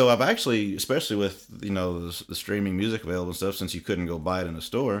records. And so I've actually, especially with, the streaming music available and stuff, since you couldn't go buy it in a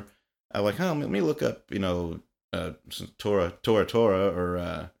store, I'm like, let me look up, Tora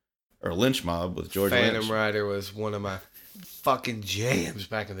or Lynch Mob with George Lynch. Phantom Rider was one of my fucking jams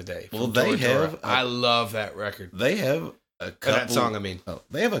back in the day. Well, they have... I love that record. They have a couple... that song, I mean. Oh,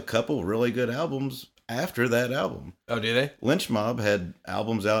 they have a couple really good albums after that album. Oh, do they? Lynch Mob had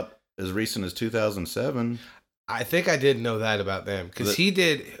albums out as recent as 2007. I think I did know that about them. Because he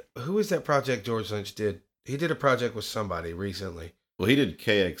did... Who was that project George Lynch did? He did a project with somebody recently. Well, he did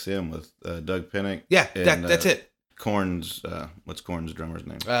KXM with Doug Pinnick. Yeah, and, that's it. Korn's, what's Korn's drummer's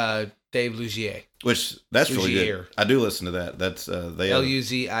name? Dave Luzier. Which, that's really Luzier. good. I do listen to that. That's, they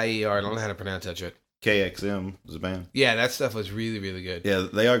Luzier. I don't know how to pronounce that shit. KXM is a band. Yeah, that stuff was really, really good. Yeah,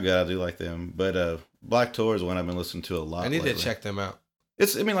 they are good. I do like them. But Black Tour is one I've been listening to a lot I need lately. to check them out.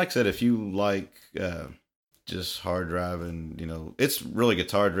 Like I said, if you like just hard driving, it's really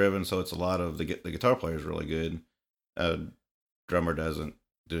guitar driven, so it's a lot of the guitar player is really good. Drummer doesn't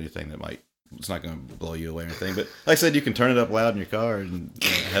do anything that it's not going to blow you away or anything. But like I said, you can turn it up loud in your car and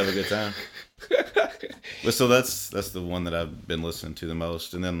have a good time. But so that's the one that I've been listening to the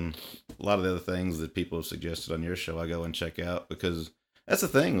most, and then a lot of the other things that people have suggested on your show, I go and check out, because that's the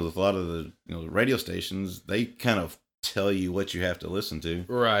thing with a lot of the radio stations. They kind of tell you what you have to listen to,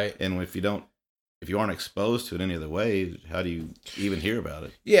 right? And if you aren't exposed to it any other way, how do you even hear about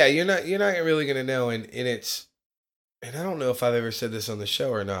it? Yeah, you're not really gonna know, and I don't know if I've ever said this on the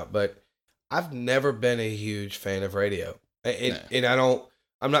show or not, but I've never been a huge fan of radio, and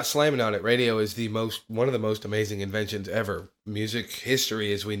I'm not slamming on it. Radio is one of the most amazing inventions ever. Music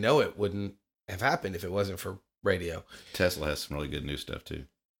history as we know it wouldn't have happened if it wasn't for radio. Tesla has some really good new stuff too.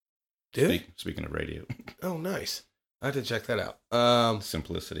 Speaking of radio. Oh, nice. I have to check that out.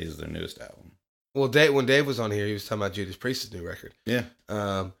 Simplicity is their newest album. Well, when Dave was on here, he was talking about Judas Priest's new record. Yeah.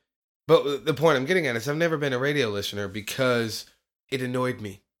 But the point I'm getting at is I've never been a radio listener because it annoyed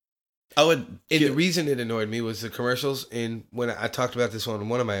me. The reason it annoyed me was the commercials. And when I talked about this on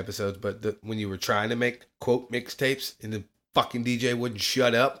one of my episodes, but when you were trying to make quote mixtapes and the fucking DJ wouldn't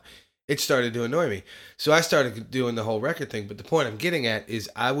shut up, it started to annoy me. So I started doing the whole record thing. But the point I'm getting at is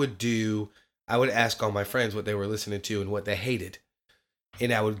I would ask all my friends what they were listening to and what they hated.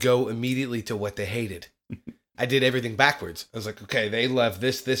 And I would go immediately to what they hated. I did everything backwards. I was like, okay, they love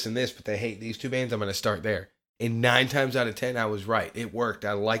this, this, and this, but they hate these two bands. I'm going to start there. And 9 times out of 10, I was right. It worked.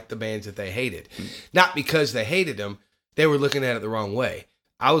 I liked the bands that they hated. Not because they hated them. They were looking at it the wrong way.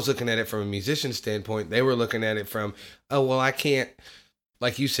 I was looking at it from a musician standpoint. They were looking at it from, oh, well, I can't,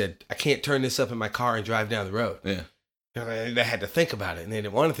 like you said, I can't turn this up in my car and drive down the road. Yeah. They had to think about it, and they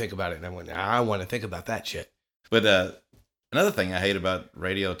didn't want to think about it. And I went, I want to think about that shit. But another thing I hate about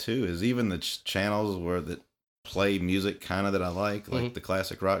radio, too, is even the channels that play music kind of that I like the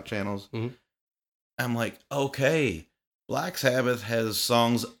classic rock channels. Mm-hmm. I'm like, okay, Black Sabbath has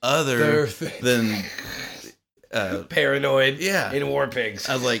songs other than Paranoid, yeah, and War Pigs.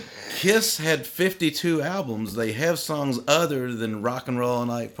 I was like, Kiss had 52 albums. They have songs other than Rock and Roll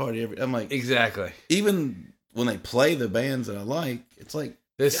Night Party. I'm like, exactly. Even when they play the bands that I like, it's like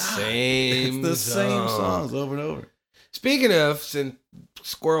same songs over and over. Speaking of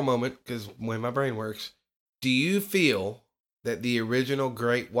squirrel moment, because when my brain works, do you feel that the original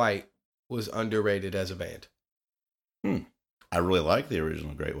Great White was underrated as a band? I really like the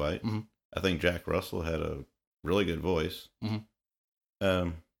original Great White. Mm-hmm. I think Jack Russell had a really good voice. Mm-hmm.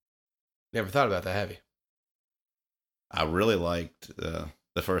 Never thought about that, have you? I really liked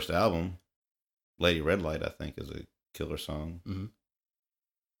the first album, Lady Red Light. I think is a killer song.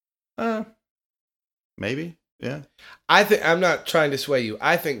 Mm-hmm. Maybe, yeah. I'm not trying to sway you.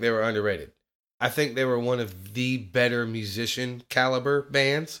 I think they were underrated. I think they were one of the better musician caliber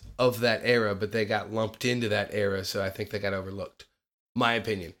bands of that era, but they got lumped into that era, so I think they got overlooked. My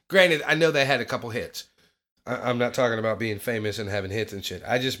opinion. Granted, I know they had a couple hits. I'm not talking about being famous and having hits and shit.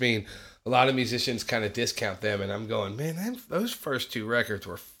 I just mean a lot of musicians kind of discount them, and I'm going, man, those first 2 records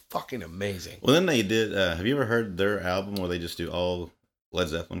were fucking amazing. Well, then they did, have you ever heard their album where they just do all Led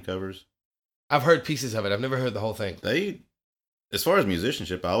Zeppelin covers? I've heard pieces of it. I've never heard the whole thing. As far as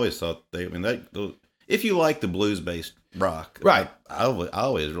musicianship, I always thought if you like the blues-based rock, right? I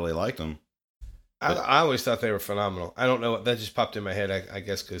always really liked them. I always thought they were phenomenal. I don't know, that just popped in my head. I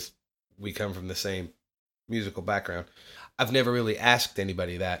guess because we come from the same musical background. I've never really asked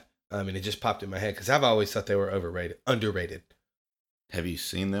anybody that. And it just popped in my head because I've always thought they were underrated. Have you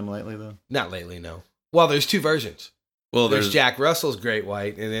seen them lately though? Not lately, no. Well, there's 2 versions. Well, there's Jack Russell's Great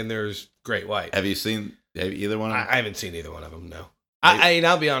White, and then there's Great White. Have you seen either one of them? I haven't seen either one of them, no.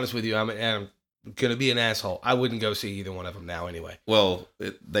 I'll be honest with you. I'm going to be an asshole. I wouldn't go see either one of them now anyway. Well,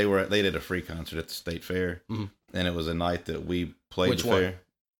 they did a free concert at the State Fair, and it was a night that we played the fair.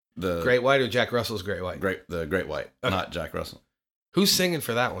 The Great White or Jack Russell's Great White? The Great White, okay. Not Jack Russell. Who's singing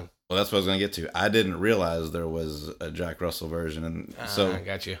for that one? Well, that's what I was going to get to. I didn't realize there was a Jack Russell version, and so I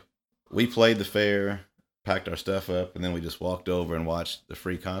got you. We played the fair, packed our stuff up, and then we just walked over and watched the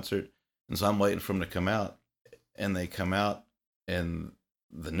free concert. And so I'm waiting for them to come out, and they come out, and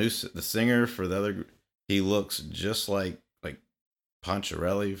the singer for the other, he looks just like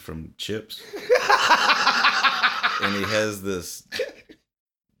Poncherelli from Chips. and he has this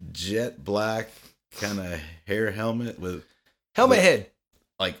jet black kind of hair helmet with helmet head.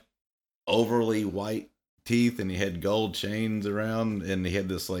 like overly white teeth, and he had gold chains around, and he had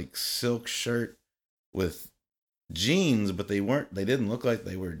this like silk shirt with jeans, but they didn't look like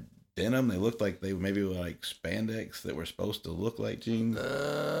they were denim. They looked like they maybe were like spandex that were supposed to look like jeans.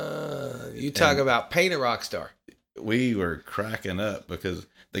 You talk about paint a rock star. We were cracking up because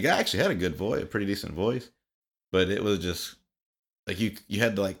the guy actually had a good voice, a pretty decent voice, but it was just like you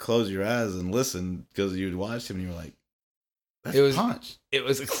had to like close your eyes and listen because you'd watched him and you were like, that's Punch. It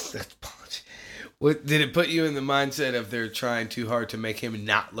was that's Punch. What did it put you in the mindset of they're trying too hard to make him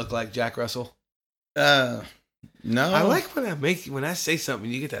not look like Jack Russell? No. I like when I say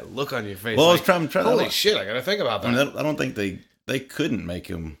something, you get that look on your face. Well, like, I was trying to holy shit, I gotta think about that. I mean, I don't think they couldn't make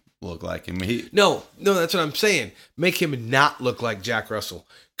him look like him. No, that's what I'm saying. Make him not look like Jack Russell.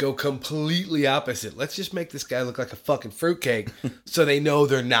 Go completely opposite. Let's just make this guy look like a fucking fruitcake so they know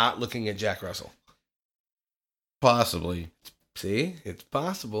they're not looking at Jack Russell. Possibly. See, it's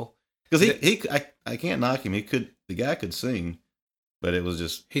possible. Because I can't knock him. The guy could sing, but it was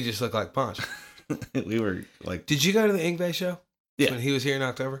just he just looked like Punch. We were like, did you go to the Ingve show? Yeah, when he was here in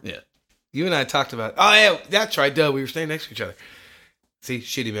October. Yeah, you and I talked about. Oh yeah, that's right. Duh, we were standing next to each other. See,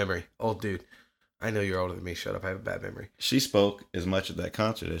 shitty memory, old dude. I know you're older than me. Shut up. I have a bad memory. She spoke as much at that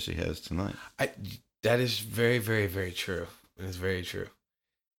concert as she has tonight. That is very, very, very true. It is very true.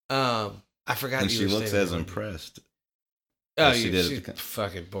 I forgot. And she looks as impressed. Oh, she's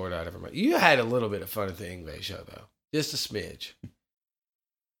fucking bored out of her mind. You had a little bit of fun at the Ingve show, though. Just a smidge.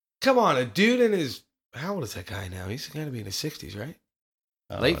 Come on, a dude in his... How old is that guy now? He's got to be in his 60s, right?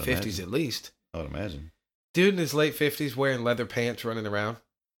 Late 50s at least. I would imagine. Dude in his late 50s wearing leather pants running around.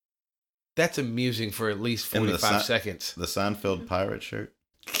 That's amusing for at least 45 seconds. The Seinfeld pirate shirt?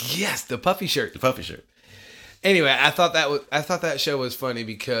 Yes, the puffy shirt. The puffy shirt. Anyway, I thought that show was funny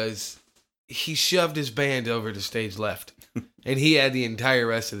because he shoved his band over to stage left. And he had the entire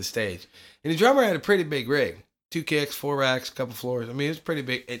rest of the stage. And the drummer had a pretty big rig. 2 kicks, 4 racks, a couple floors. I mean, it was pretty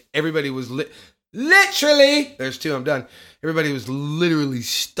big. And everybody was literally, there's 2, I'm done. Everybody was literally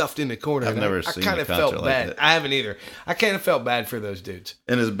stuffed in the corner. I've never seen I kind a of concert felt like bad. that. I haven't either. I kind of felt bad for those dudes.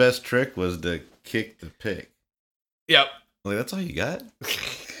 And his best trick was to kick the pick. Yep. Like, that's all you got?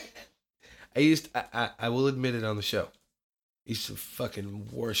 I will admit it on the show. I used to fucking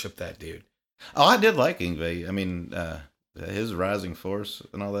worship that dude. Oh, I did like Ingve. I mean, his Rising Force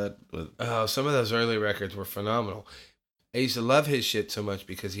and all that. Some of those early records were phenomenal. I used to love his shit so much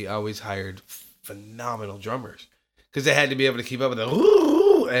because he always hired phenomenal drummers. Because they had to be able to keep up with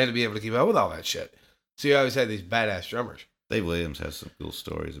they had to be able to keep up with all that shit. So he always had these badass drummers. Dave Williams has some cool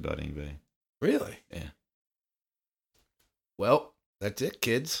stories about Ingve. Really? Yeah. Well, that's it,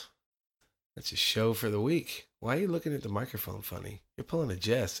 kids. That's a show for the week. Why are you looking at the microphone funny? You're pulling a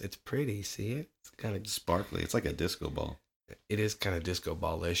Jess. It's pretty. See it? It's kind of sparkly. It's like a disco ball. It is kind of disco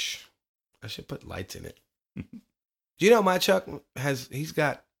ball-ish. I should put lights in it. Do you know my Chuck he's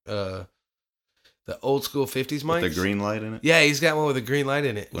got the old school 50s mics? With the green light in it? Yeah, he's got one with a green light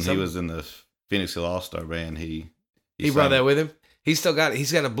in it. When he was in the Phoenix Hill All-Star Band, he brought that with him? He's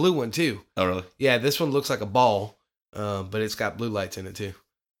got a blue one too. Oh, really? Yeah, this one looks like a ball, but it's got blue lights in it too.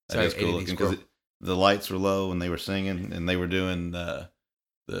 That is cool looking because the lights were low when they were singing, and they were doing the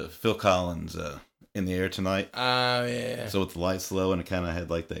Phil Collins In the Air Tonight. Oh, yeah. So with the lights low, and it kind of had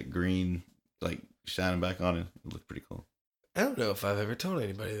like that green, like shining back on it. It looked pretty cool. I don't know if I've ever told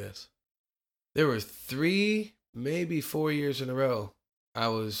anybody this. There were 3, maybe 4 years in a row I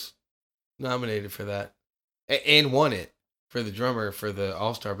was nominated for that and won it for the drummer for the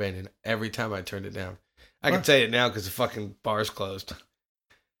All-Star Band, and every time I turned it down. I can say it now because the fucking bar's closed.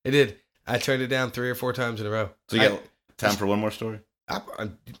 It did. I turned it down 3 or 4 times in a row. So you got time for one more story?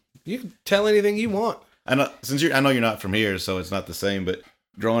 You can tell anything you want. I know you're not from here, so it's not the same. But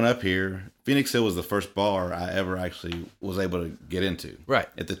growing up here, Phoenix Hill was the first bar I ever actually was able to get into. Right.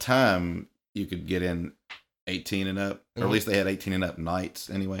 At the time, you could get in 18 and up, or at least they had 18 and up nights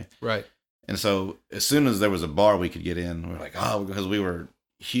anyway. Right. And so as soon as there was a bar we could get in, we were like, oh, because we were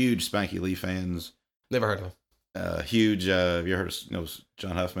huge Spanky Lee fans. Never heard of him. Huge. Have you heard of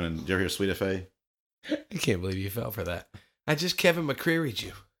John Huffman? And did you ever hear Sweet F.A.? I can't believe you fell for that. I just Kevin McCreary'd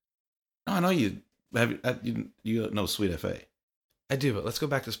you. No, I know you. You know Sweet F.A. I do, but let's go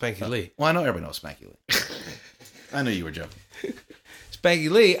back to Spanky Lee. Well, I know everybody knows Spanky Lee. I knew you were joking.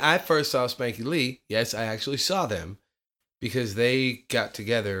 Spanky Lee, I first saw Spanky Lee. Yes, I actually saw them because they got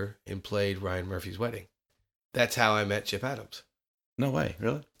together and played Ryan Murphy's Wedding. That's how I met Chip Adams. No way,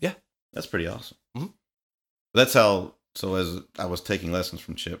 really? Yeah. That's pretty awesome. Mm-hmm. That's how, so as I was taking lessons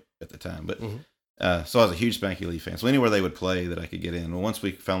from Chip at the time, but So I was a huge Spanky Lee fan. So anywhere they would play that I could get in. Well, once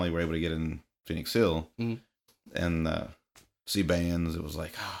we finally were able to get in Phoenix Hill and see bands, it was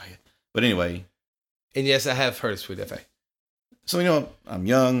like, oh, yeah. But anyway. And yes, I have heard of Sweet FA. So, I'm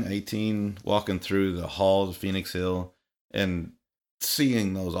young, 18, walking through the halls of Phoenix Hill and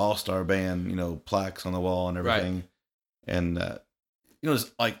seeing those all-star band, plaques on the wall and everything. Right. And,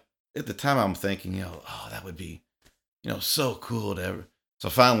 it's like at the time I'm thinking, that would be, so cool to ever. So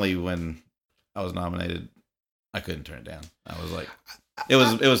finally, when I was nominated, I couldn't turn it down. I was like, it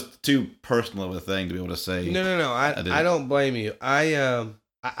was too personal of a thing to be able to say. No. I don't blame you.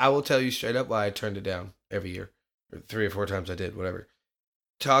 I will tell you straight up why I turned it down every year. Or 3 or 4 times I did, whatever.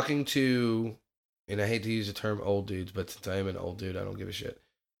 Talking to, and I hate to use the term old dudes, but since I am an old dude, I don't give a shit.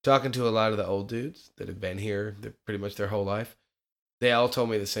 Talking to a lot of the old dudes that have been here pretty much their whole life, they all told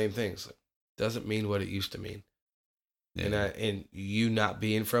me the same things. Like, doesn't mean what it used to mean. Yeah. And you not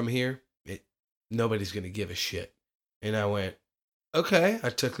being from here, nobody's going to give a shit. And I went, okay. I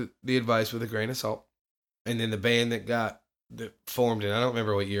took the advice with a grain of salt. And then the band that formed, and I don't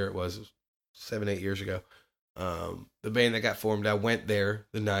remember what year it was 7, 8 years ago. The band that got formed, I went there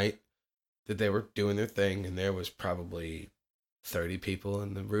the night that they were doing their thing, and there was probably 30 people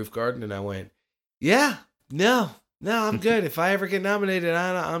in the roof garden, and I went, no, I'm good. If I ever get nominated,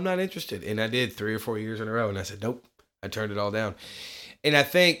 I'm not interested. And I did 3 or 4 years in a row, and I said, nope. I turned it all down. And I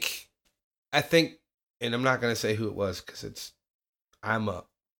think, and I'm not going to say who it was because I'm a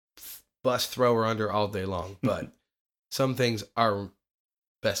bus thrower under all day long, but some things are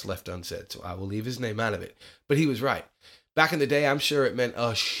best left unsaid, so I will leave his name out of it. But he was right. Back in the day, I'm sure it meant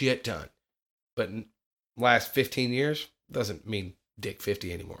a shit ton. But in last 15 years, doesn't mean dick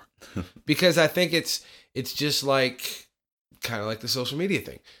 50 anymore. Because I think it's just like, kind of like the social media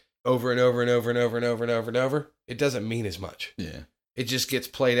thing. Over and over and over and over and over and over and over, it doesn't mean as much. Yeah. It just gets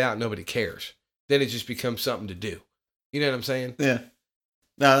played out, nobody cares. Then it just becomes something to do. You know what I'm saying? Yeah.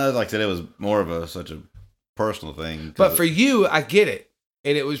 No, like I said, it was more of such a personal thing. But for you, I get it.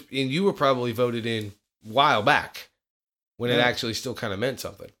 And you were probably voted in a while back when it actually still kind of meant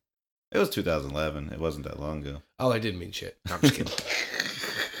something. It was 2011. It wasn't that long ago. Oh, I didn't mean shit. No, I'm just kidding.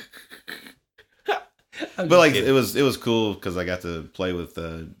 But like kidding. It was cool because I got to play with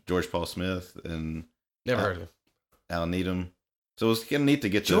George Paul Smith and never heard of him. Al Needham. So it was kind of neat to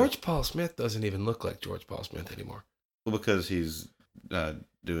get George Paul Smith doesn't even look like George Paul Smith anymore. Well, because he's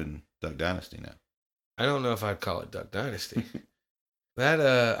doing Duck Dynasty now. I don't know if I'd call it Duck Dynasty. That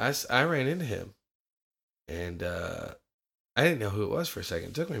I ran into him, and I didn't know who it was for a second.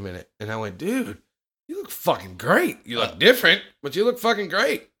 It took me a minute, and I went, "Dude, you look fucking great. You look different, but you look fucking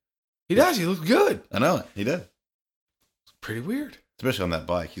great." He does. He looks good. I know it. He did. It's pretty weird, especially on that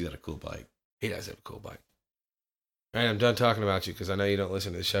bike. He's got a cool bike. He does have a cool bike. All right, I'm done talking about you because I know you don't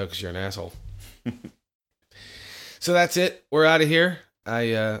listen to the show because you're an asshole. So that's it. We're out of here.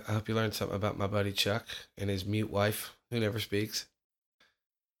 I hope you learned something about my buddy Chuck and his mute wife who never speaks.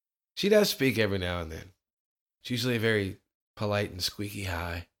 She does speak every now and then. She's usually very polite and squeaky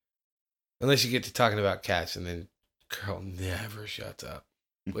high. Unless you get to talking about cats and then girl never shuts up,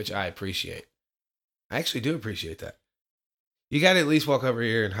 which I appreciate. I actually do appreciate that. You got to at least walk over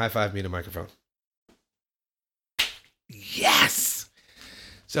here and high-five me to the microphone. Yes!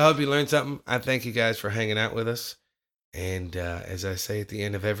 So I hope you learned something. I thank you guys for hanging out with us. And as I say at the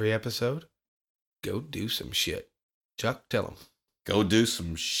end of every episode, go do some shit. Chuck, tell them. Go do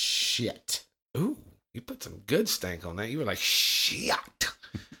some shit. Ooh, you put some good stank on that. You were like, shit.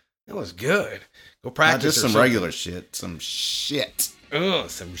 That was good. Go practice. Not just some regular shit. Some shit. Oh,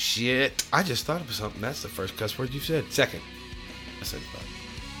 some shit. I just thought of something. That's the first cuss word you said. Second. I said fuck.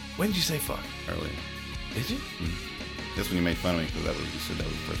 When did you say fuck? Earlier. Did you? Mm-hmm. That's when you made fun of me because you said that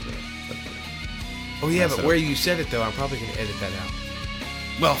was the first word. Oh, yeah, but where you said it, though, I'm probably going to edit that out.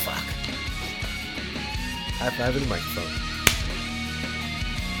 Well, fuck. High five in the microphone.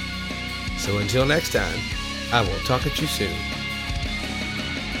 So until next time, I will talk at you soon.